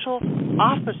Financial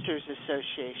Officers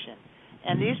Association.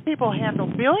 And these people handle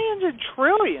billions and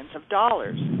trillions of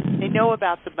dollars. They know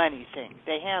about the money thing.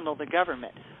 They handle the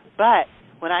government. But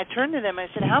when I turned to them, I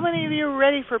said, "How many of you are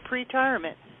ready for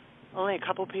pre-retirement?" Only a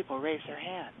couple people raised their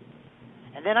hand.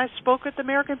 And then I spoke with the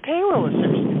American Payroll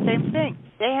Association, same thing.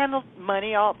 They handle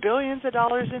money, all billions of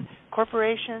dollars in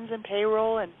corporations and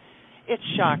payroll, and it's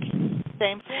shocking.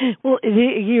 Same thing. Well,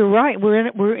 you're right.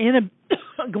 We're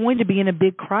going to be in a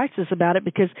big crisis about it,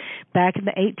 because back in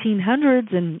the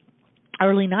 1800s and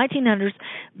early 1900s,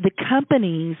 the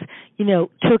companies,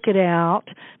 took it out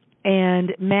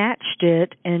and matched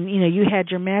it, and you had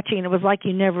your matching, and it was like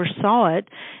you never saw it,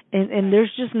 and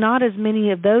there's just not as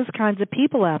many of those kinds of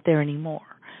people out there anymore.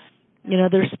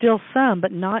 There's still some,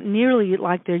 but not nearly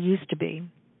like there used to be.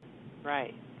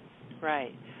 Right.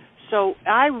 So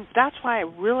that's why I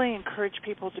really encourage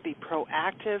people to be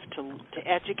proactive, to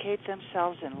educate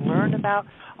themselves and learn about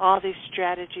all these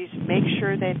strategies. Make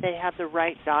sure that they have the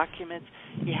right documents.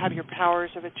 You have your powers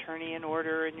of attorney in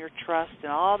order, and your trust,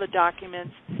 and all the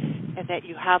documents, and that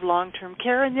you have long-term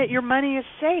care, and that your money is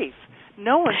safe.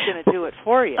 No one's going to do it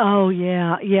for you. Oh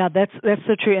yeah, that's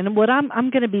so true. And what I'm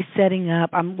going to be setting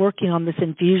up, I'm working on this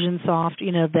Infusionsoft,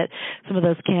 that some of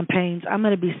those campaigns. I'm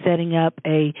going to be setting up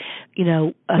a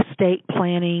estate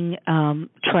planning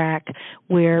track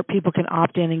where people can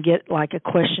opt in and get like a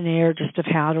questionnaire just of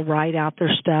how to write out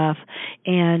their stuff.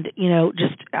 And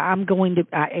I'm going to.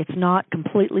 It's not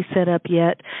completely set up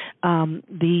yet.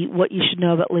 What you should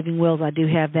know about living wills, I do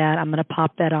have that. I'm going to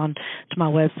pop that on to my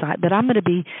website. But I'm going to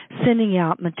be sending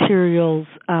out materials,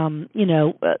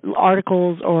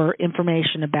 articles or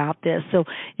information about this. So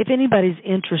if anybody's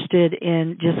interested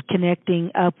in just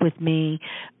connecting up with me,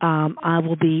 I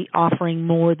will be offering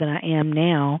more than I am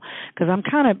now, because I'm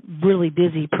kind of really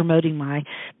busy promoting my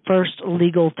first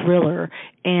legal thriller.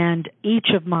 And each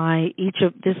of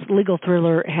this legal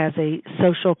thriller has a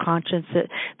social conscience.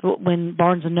 When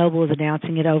Barnes & Noble is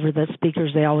announcing it over the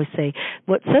speakers, they always say,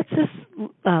 what sets this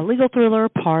legal thriller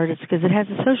apart is because it has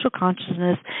a social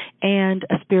consciousness and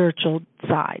a spiritual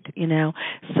side,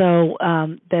 So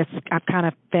I've kind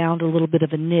of found a little bit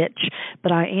of a niche,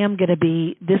 but I am going to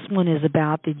be, this one is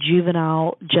about the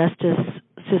juvenile justice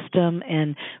system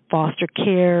and foster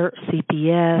care,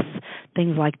 CPS,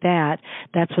 things like that.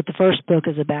 That's what the first book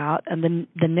is about. And then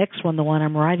the next one, the one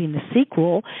I'm writing, the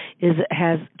sequel,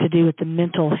 has to do with the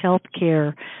mental health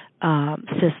care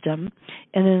system.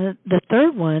 And then the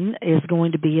third one is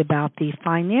going to be about the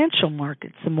financial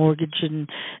markets, the mortgage and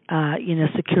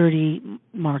security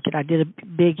market. I did a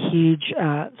big, huge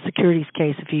securities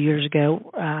case a few years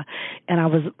ago, and I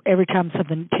was, every time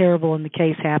something terrible in the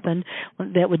case happened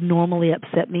that would normally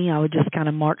upset me, I would just kind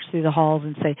of march through the halls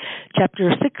and say,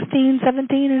 chapter 16,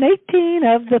 17, and 18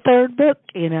 of the third book,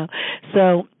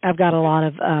 So I've got a lot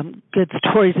of good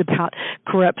stories about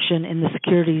corruption in the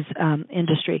securities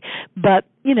industry. But,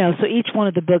 so each one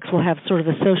of the books will have sort of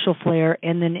a social flair,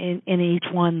 and then in each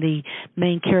one the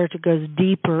main character goes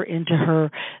deeper into her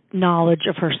knowledge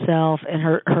of herself and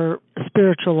her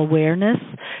spiritual awareness,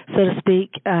 so to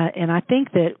speak. And I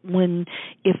think that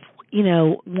if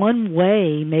one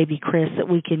way maybe, Chris, that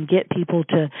we can get people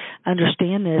to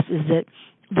understand this is that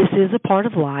this is a part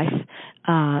of life.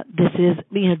 This is,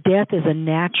 death is a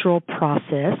natural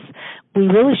process. We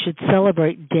really should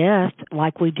celebrate death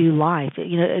like we do life,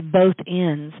 at both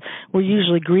ends. We're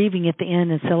usually grieving at the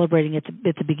end and celebrating at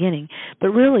the beginning.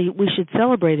 But really, we should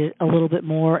celebrate it a little bit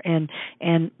more, and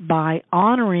by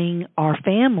honoring our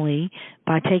family,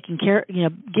 by taking care,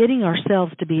 getting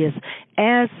ourselves to be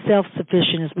as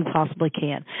self-sufficient as we possibly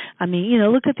can. I mean,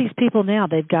 look at these people now.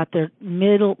 They've got their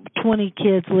middle 20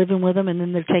 kids living with them, and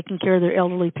then they're taking care of their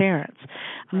elderly parents.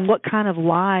 I mean, what kind of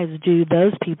lives do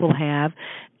those people have?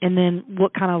 And then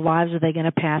what kind of lives are they going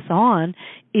to pass on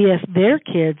if their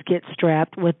kids get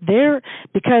strapped with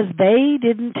because they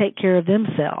didn't take care of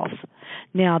themselves?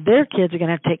 Now their kids are going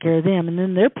to have to take care of them, and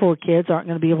then their poor kids aren't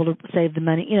going to be able to save the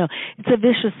money. It's a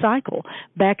vicious cycle.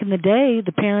 Back in the day,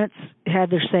 the parents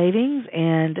had their savings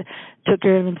and took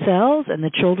care of themselves, and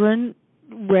the children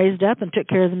raised up and took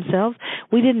care of themselves.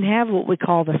 We didn't have what we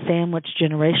call the sandwich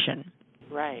generation.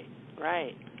 Right.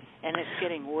 And it's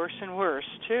getting worse and worse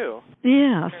too.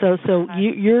 Yeah, so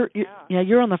you're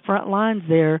on the front lines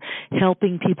there,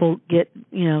 helping people get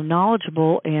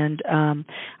knowledgeable, and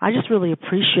I just really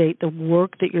appreciate the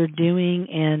work that you're doing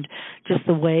and just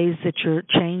the ways that you're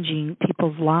changing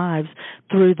people's lives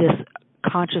through this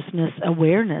consciousness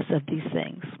awareness of these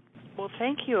things. Well,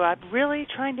 thank you. I'm really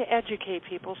trying to educate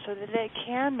people so that they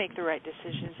can make the right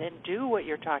decisions and do what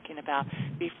you're talking about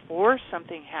before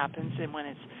something happens and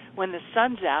when the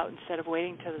sun's out instead of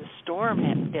waiting till the storm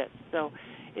hits. So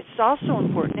it's also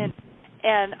important,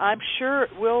 and I'm sure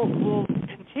we'll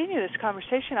continue this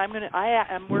conversation. I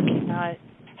am working on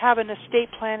have an estate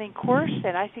planning course,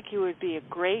 and I think you would be a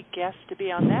great guest to be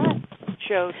on that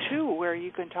show too, where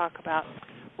you can talk about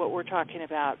what we're talking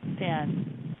about, and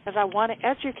because I want to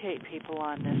educate people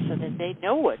on this so that they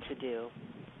know what to do.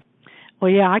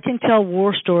 Well, yeah, I can tell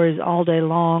war stories all day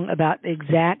long about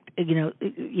exact,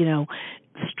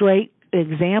 straight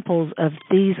examples of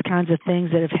these kinds of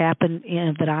things that have happened,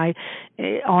 that I,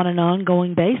 on an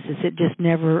ongoing basis. It just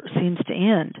never seems to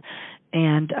end.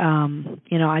 And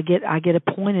I get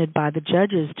appointed by the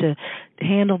judges to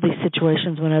handle these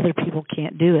situations when other people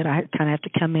can't do it. I kind of have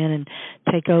to come in and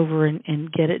take over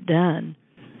and get it done.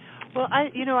 Well,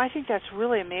 I think that's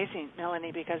really amazing,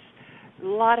 Melanie, because a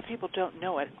lot of people don't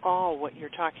know at all what you're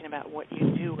talking about, what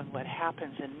you do and what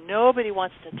happens, and nobody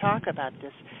wants to talk about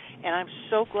this. And I'm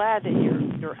so glad that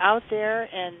you're out there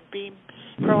and being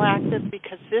proactive,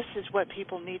 because this is what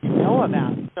people need to know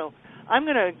about. So I'm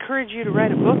going to encourage you to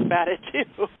write a book about it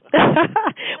too.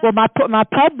 Well, my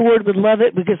pub board would love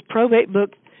it because probate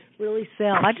books really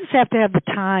sell. I just have to have the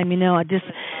time,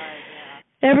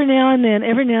 Every now and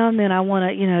then I want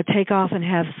to, take off and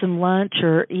have some lunch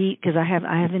or eat, because I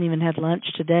haven't even had lunch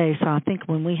today. So I think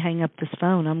when we hang up this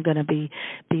phone, I'm going to be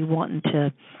wanting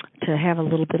to have a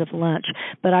little bit of lunch.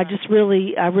 But I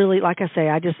really, like I say,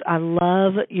 I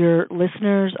love your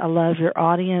listeners. I love your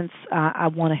audience. I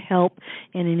want to help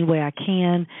in any way I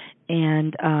can.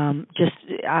 And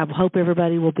I hope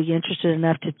everybody will be interested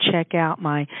enough to check out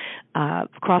my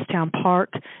Crosstown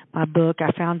Park, my book.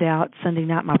 I found out Sunday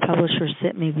night my publisher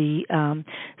sent me the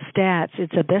stats.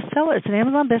 It's a bestseller. It's an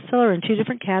Amazon bestseller in 2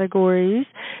 different categories.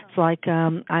 It's like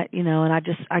I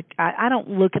don't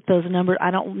look at those numbers.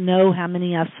 I don't know how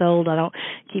many I've sold. I don't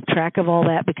keep track of all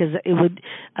that because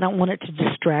I don't want it to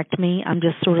distract me. I'm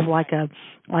just sort of like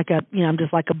I'm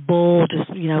just like a bull, just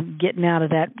getting out of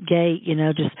that gate,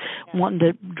 just wanting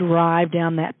to drive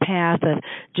down that path of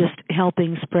just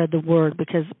helping spread the word,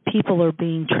 because people are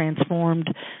being transformed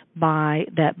by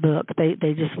that book.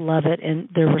 They just love it, and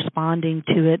they're responding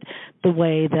to it the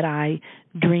way that I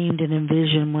dreamed and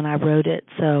envisioned when I wrote it.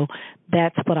 So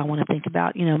that's what I want to think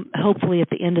about. Hopefully at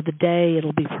the end of the day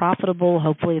it'll be profitable.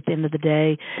 Hopefully at the end of the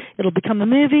day it'll become a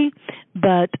movie,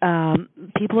 but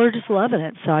people are just loving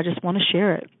it, so I just want to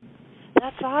share it.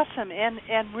 That's awesome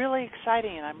and really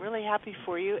exciting, and I'm really happy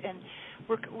for you. And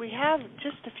we have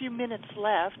just a few minutes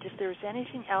left. If there's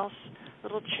anything else, a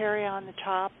little cherry on the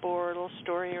top or a little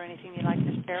story or anything you'd like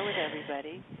to share with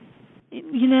everybody.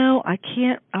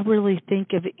 I really think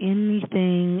of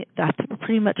anything. I've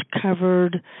pretty much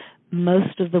covered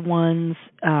most of the ones.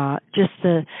 Just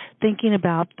the thinking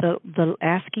about the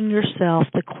asking yourself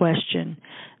the question,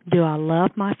 do I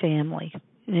love my family?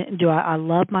 Do I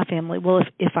love my family? Well,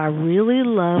 if I really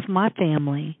love my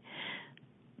family,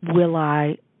 will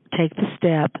I take the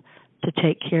step to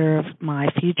take care of my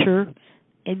future?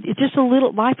 It's just a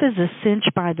little. Life is a cinch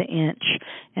by the inch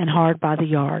and hard by the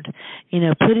yard.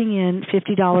 Putting in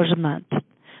 $50 a month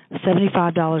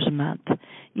 $75 a month.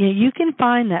 You can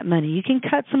find that money. You can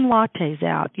cut some lattes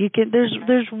out.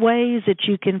 There's ways that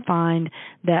you can find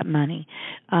that money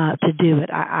to do it.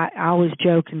 I always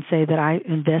joke and say that I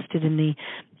invested in the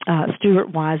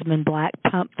Stuart Weitzman Black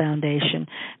Pump Foundation.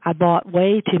 I bought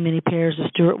way too many pairs of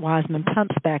Stuart Weitzman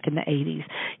pumps back in the 80s.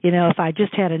 If I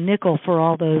just had a nickel for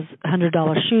all those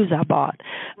 $100 shoes I bought,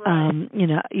 I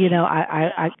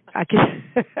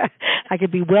could I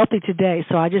could be wealthy today.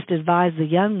 So I just advise the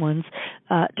young ones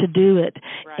to do it.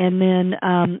 Right. And then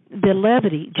the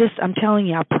levity. I'm telling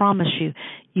you, I promise you,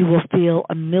 you will feel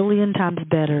a million times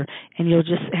better, and you'll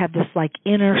just have this like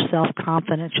inner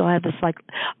self-confidence. You'll have this like,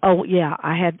 oh yeah,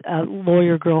 I had a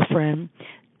lawyer girlfriend,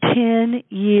 10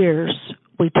 years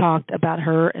we talked about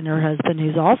her and her husband,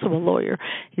 who's also a lawyer.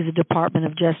 He's a Department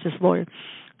of Justice lawyer,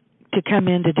 to come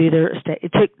in to do their estate.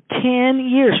 It took 10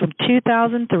 years, from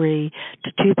 2003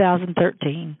 to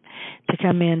 2013, to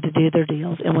come in to do their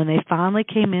deals. And when they finally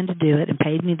came in to do it and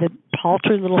paid me the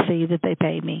paltry little fee that they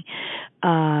paid me,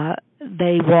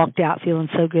 they walked out feeling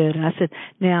so good. And I said,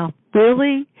 now,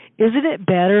 really? Isn't it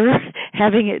better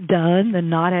having it done than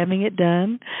not having it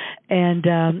done? And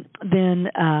then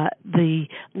the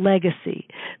legacy.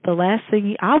 The last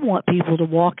thing, I want people to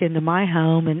walk into my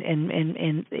home and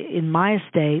in my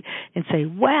estate and say,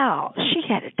 wow, she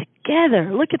had it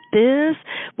together. Look at this.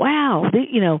 Wow.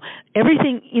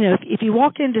 Everything, if you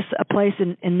walk into a place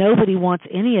and nobody wants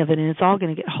any of it and it's all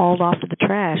going to get hauled off to the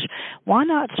trash, why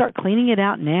not start cleaning it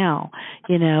out now?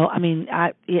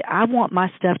 I want my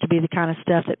stuff to be the kind of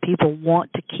stuff that people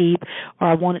want to keep, or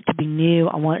I want it to be new.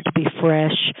 I want it to be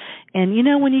fresh. And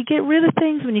when you get rid of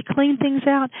things, when you clean things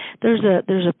out, there's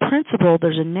a principle,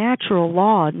 there's a natural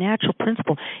law, a natural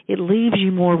principle. It leaves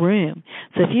you more room.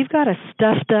 So if you've got a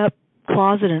stuffed up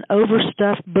closet, an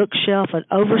overstuffed bookshelf, an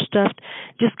overstuffed,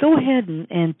 just go ahead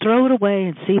and throw it away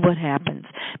and see what happens.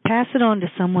 Pass it on to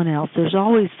someone else. There's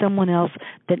always someone else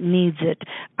that needs it.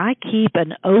 I keep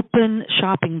an open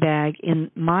shopping bag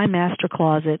in my master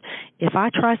closet. If I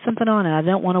try something on and I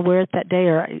don't want to wear it that day,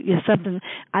 or something,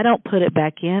 I don't put it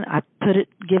back in. I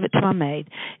give it to my maid,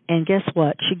 and guess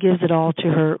what? She gives it all to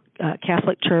her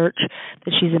Catholic church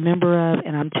that she's a member of,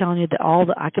 and I'm telling you that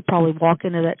I could probably walk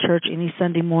into that church any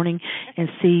Sunday morning and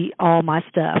see all my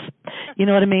stuff. You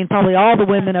know what I mean? Probably all the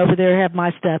women over there have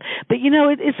my stuff. But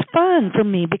it's fun for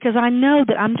me because I know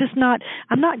that I'm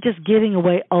not just giving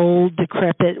away old,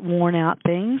 decrepit, worn out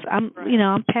things. I'm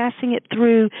passing it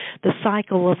through the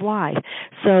cycle of life.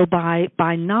 So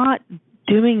by not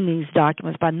doing these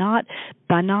documents, by not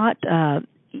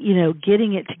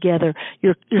getting it together,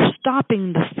 you're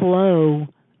stopping the flow.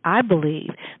 I believe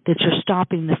that you're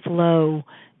stopping the flow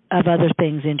of other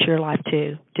things into your life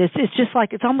too.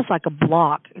 It's almost like a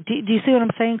block. Do you see what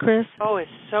I'm saying, Chris? Oh,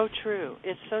 it's so true.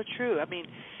 It's so true. I mean,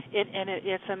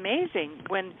 it's amazing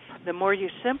when the more you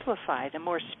simplify, the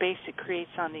more space it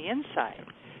creates on the inside.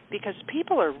 Because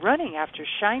people are running after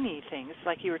shiny things,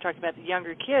 like you were talking about the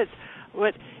younger kids.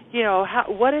 What is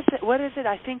it? What is it?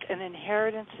 I think an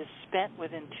inheritance is spent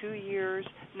within 2 years,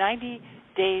 90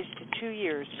 days to 2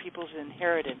 years. People's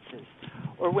inheritances,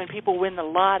 or when people win the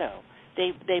lotto,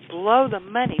 they blow the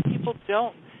money. People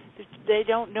don't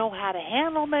know how to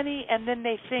handle money, and then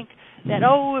they think that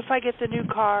if I get the new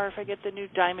car, if I get the new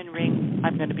diamond ring,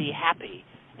 I'm going to be happy.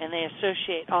 And they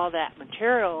associate all that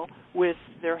material with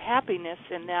their happiness,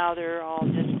 and now they're all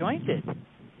disjointed. Right?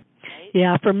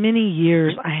 Yeah, for many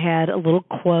years I had a little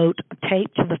quote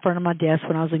taped to the front of my desk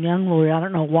when I was a young lawyer. I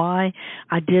don't know why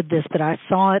I did this, but I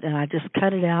saw it and I just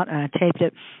cut it out and I taped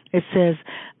it. It says,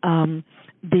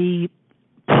 the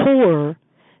poor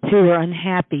who are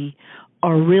unhappy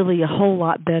are really a whole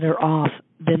lot better off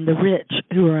than the rich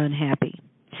who are unhappy.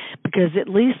 Because at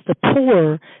least the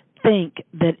poor think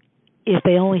that if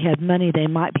they only had money, they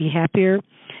might be happier,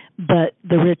 but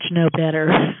the rich know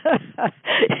better.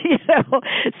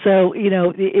 So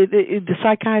the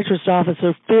psychiatrist's office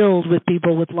are filled with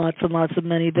people with lots and lots of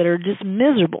money that are just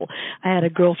miserable. I had a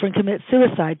girlfriend commit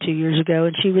suicide 2 years ago,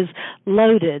 and she was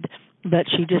loaded, but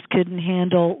she just couldn't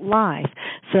handle life.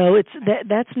 So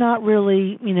that's not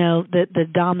really, the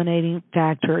dominating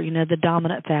factor, the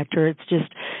dominant factor. It's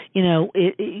just,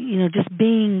 just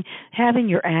having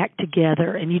your act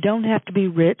together. And you don't have to be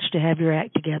rich to have your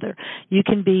act together. You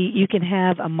can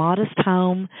have a modest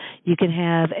home. You can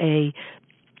have a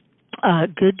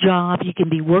good job. You can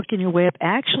be working your way up.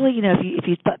 Actually, if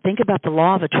you think about the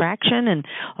law of attraction and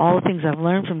all the things I've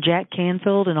learned from Jack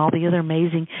Canfield and all the other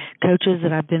amazing coaches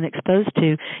that I've been exposed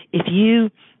to, if you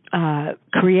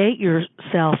create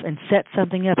yourself and set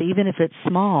something up, even if it's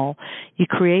small, you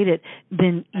create it,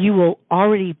 then you will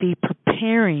already be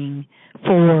preparing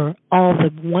for all the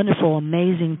wonderful,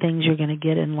 amazing things you're going to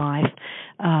get in life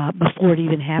before it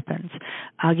even happens.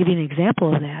 I'll give you an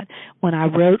example of that. When I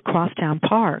wrote Crosstown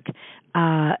Park,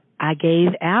 I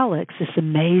gave Alex this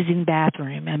amazing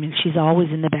bathroom. I mean, she's always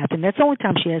in the bathroom. That's the only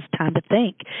time she has time to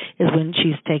think is when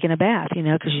she's taking a bath,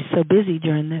 because she's so busy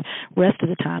during the rest of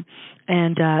the time.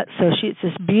 And so it's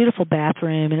this beautiful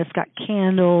bathroom, and it's got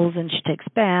candles, and she takes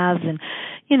baths, and,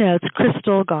 it's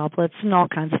crystal goblets and all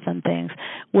kinds of fun things.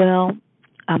 Well,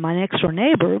 my next-door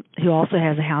neighbor, who also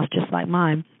has a house just like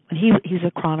mine, and he's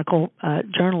a Chronicle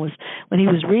journalist, when he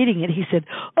was reading it, he said,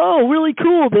 "Oh, really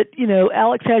cool that,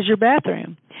 Alex has your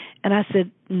bathroom." And I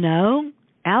said, "No,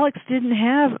 Alex didn't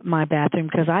have my bathroom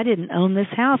because I didn't own this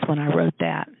house when I wrote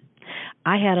that.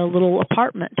 I had a little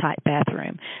apartment-type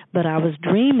bathroom, but I was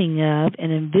dreaming of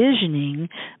and envisioning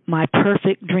my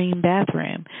perfect dream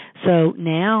bathroom. So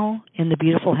now, in the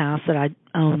beautiful house that I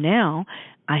own now,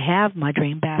 I have my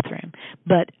dream bathroom.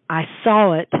 But I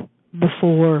saw it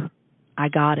before I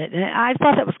got it." And I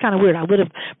thought that was kind of weird. I would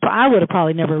have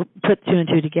probably never put two and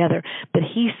two together. But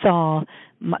he saw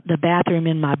the bathroom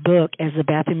in my book as the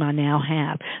bathroom I now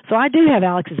have. So I do have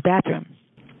Alex's bathroom.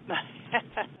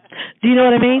 Do you know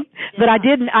what I mean? Yeah. But I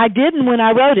didn't when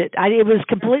I wrote it. It was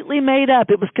completely made up.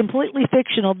 It was completely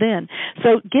fictional then.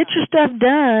 So get your stuff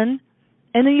done,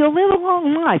 and then you'll live a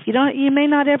long life. You may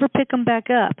not ever pick them back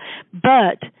up.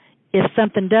 But if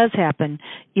something does happen,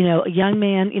 young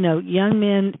men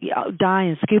die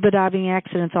in scuba diving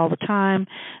accidents all the time,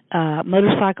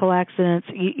 motorcycle accidents.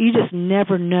 You just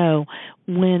never know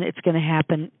when it's going to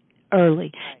happen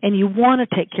early. And you want to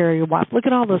take care of your wife. Look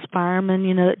at all those firemen,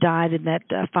 that died in that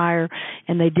fire,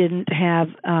 and they didn't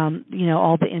have,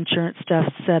 all the insurance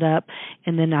stuff set up.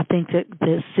 And then I think that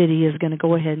the city is going to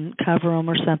go ahead and cover them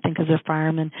or something because they're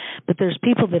firemen. But there's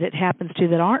people that it happens to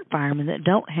that aren't firemen that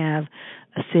don't have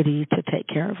a city to take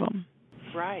care of them.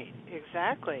 Right,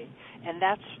 exactly. And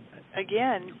that's,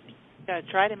 again,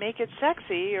 try to make it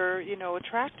sexy or,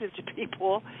 attractive to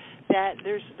people. That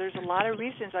there's a lot of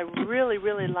reasons. I really,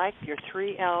 really like your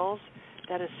 3 L's.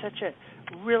 That is such a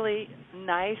really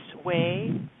nice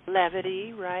way,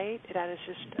 levity, right? That is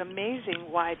just amazing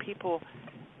why people,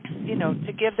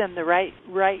 to give them the right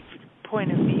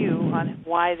point of view on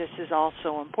why this is all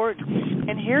so important.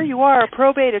 And here you are, a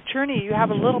probate attorney. You have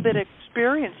a little bit of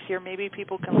experience here. Maybe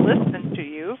people can listen to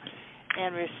you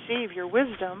and receive your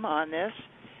wisdom on this.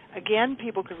 Again,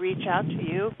 people could reach out to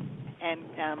you and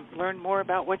learn more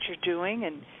about what you're doing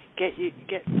and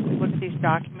look at these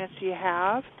documents you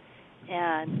have,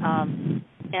 and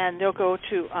they'll go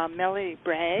to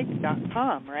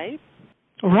MelanieBragg.com, right?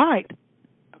 Right.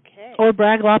 Okay. Or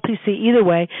Bragg Law PC. Either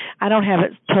way, I don't have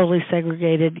it totally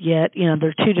segregated yet. There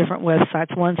are 2 different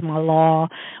websites. One's my law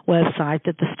website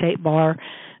that the state bar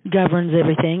governs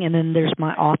everything, and then there's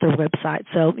my author website.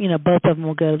 So, both of them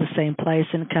will go to the same place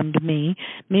and come to me,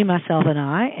 myself, and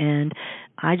I, and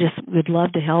I just would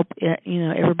love to help,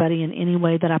 everybody in any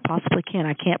way that I possibly can.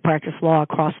 I can't practice law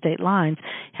across state lines.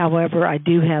 However, I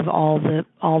do have all the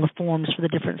forms for the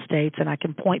different states, and I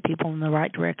can point people in the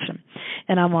right direction.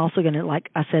 And I'm also going to, like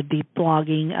I said, be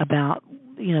blogging about,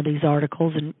 these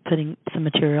articles and putting some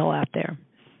material out there.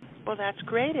 Well, that's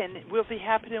great, and we'll be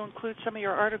happy to include some of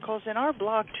your articles in our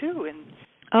blog, too. And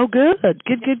oh, good.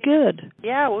 Good.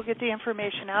 Yeah, we'll get the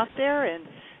information out there, and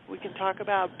we can talk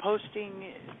about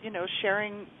posting,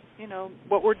 sharing,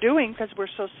 what we're doing because we're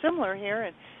so similar here,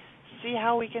 and see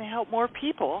how we can help more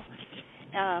people.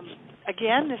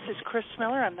 Again, this is Chris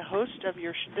Miller. I'm the host of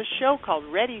this show called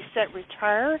Ready, Set,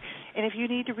 Retire, and if you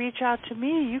need to reach out to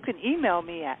me, you can email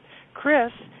me at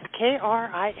Chris,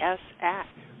 K-R-I-S, at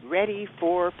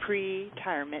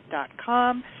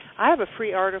readyforpretirement.com. I have a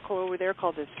free article over there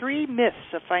called The 3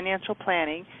 Myths of Financial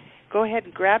Planning. Go ahead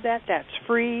and grab that. That's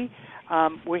free.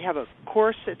 We have a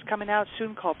course that's coming out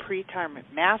soon called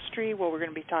Pre-Retirement Mastery, where we're going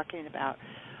to be talking about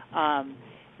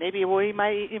maybe we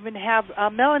might even have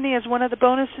Melanie as one of the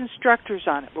bonus instructors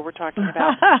on it, but we're talking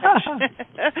about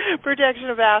protection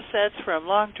of assets from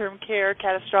long-term care,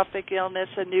 catastrophic illness,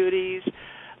 annuities,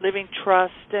 living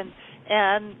trust, and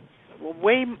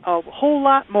a whole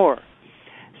lot more.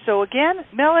 So again,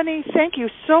 Melanie, thank you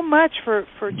so much for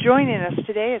joining us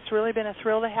today. It's really been a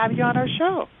thrill to have you on our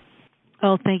show.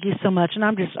 Oh, thank you so much. And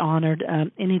I'm just honored.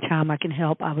 Anytime I can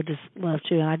help, I would just love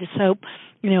to. And I just hope,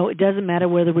 it doesn't matter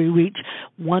whether we reach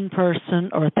one person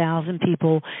or 1,000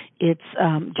 people. It's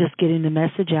just getting the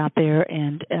message out there.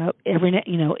 And every now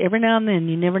and then,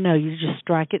 you never know, you just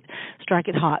strike it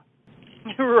hot.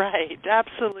 Right,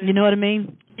 absolutely. You know what I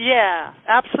mean? Yeah,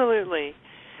 absolutely.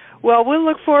 Well, we'll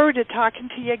look forward to talking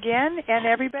to you again. And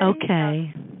everybody,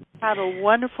 okay. Have a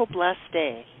wonderful, blessed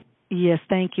day. Yes,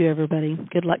 thank you, everybody.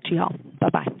 Good luck to y'all.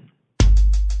 Bye-bye.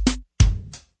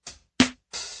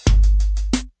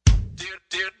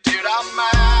 Did I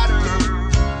matter?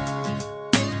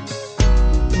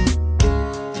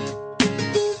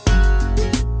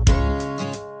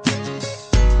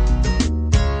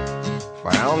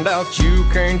 Found out you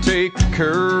can't take a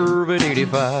curve at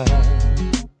 85.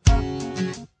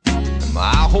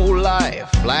 My whole life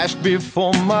flashed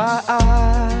before my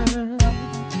eyes.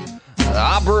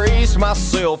 I braced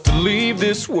myself to leave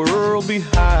this world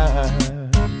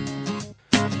behind,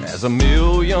 as a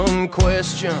million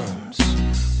questions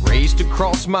raced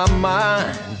across my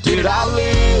mind. Did I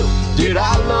live? Did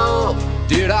I love?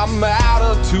 Did I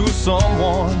matter to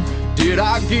someone? Did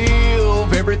I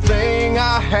give everything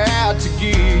I had to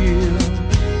give?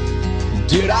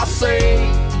 Did I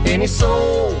save any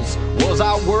souls? Was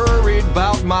I worried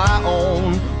about my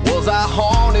own? Was I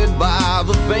haunted by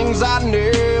the things I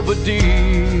never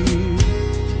did?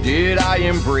 Did I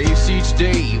embrace each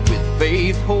day with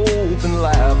faith, hope, and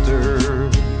laughter?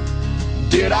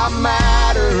 Did I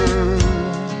matter?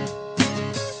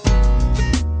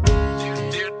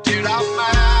 Did I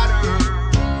matter?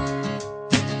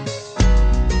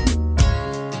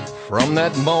 From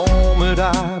that moment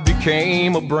I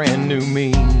became a brand new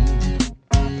me,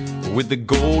 with the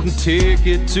golden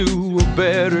ticket to a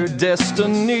better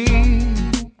destiny.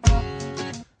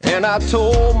 And I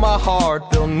told my heart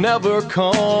there'll never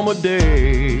come a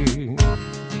day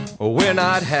when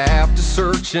I'd have to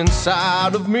search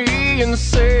inside of me and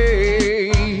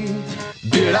say,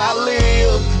 did I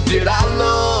live? Did I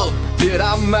love? Did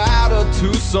I matter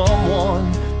to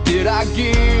someone? Did I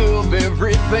give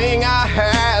everything I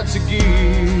had to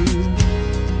give?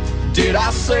 Did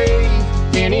I save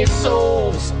any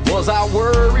souls? Was I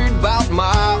worried about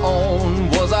my own?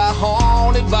 Was I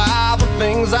haunted by the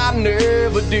things I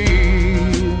never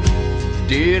did?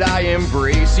 Did I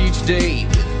embrace each day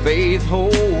with faith,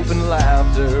 hope, and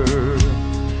laughter?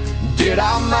 Did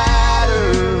I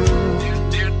matter?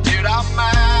 Did I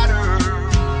matter?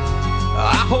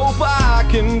 I hope I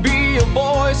can be a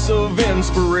voice of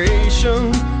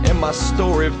inspiration, and my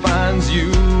story finds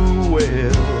you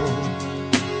well.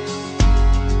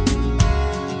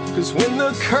 'Cause when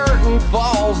the curtain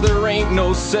falls, there ain't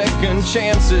no second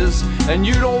chances, and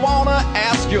you don't wanna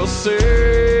ask yourself,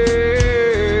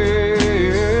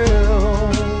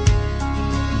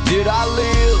 did I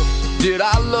live? Did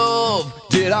I love?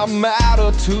 Did I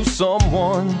matter to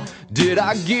someone? Did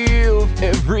I give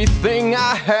everything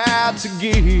I had to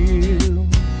give?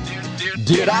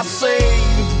 Did I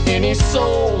save any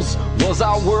souls? Was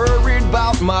I worried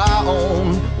about my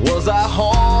own? Was I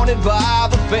haunted by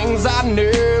the things I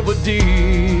never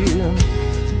did?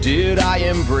 Did I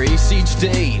embrace each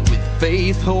day with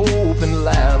faith, hope, and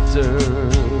laughter?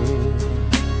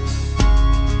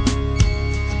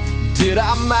 Did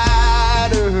I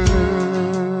matter?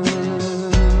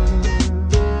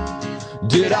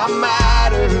 Did I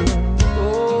matter?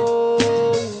 Oh,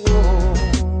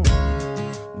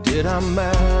 did I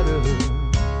matter?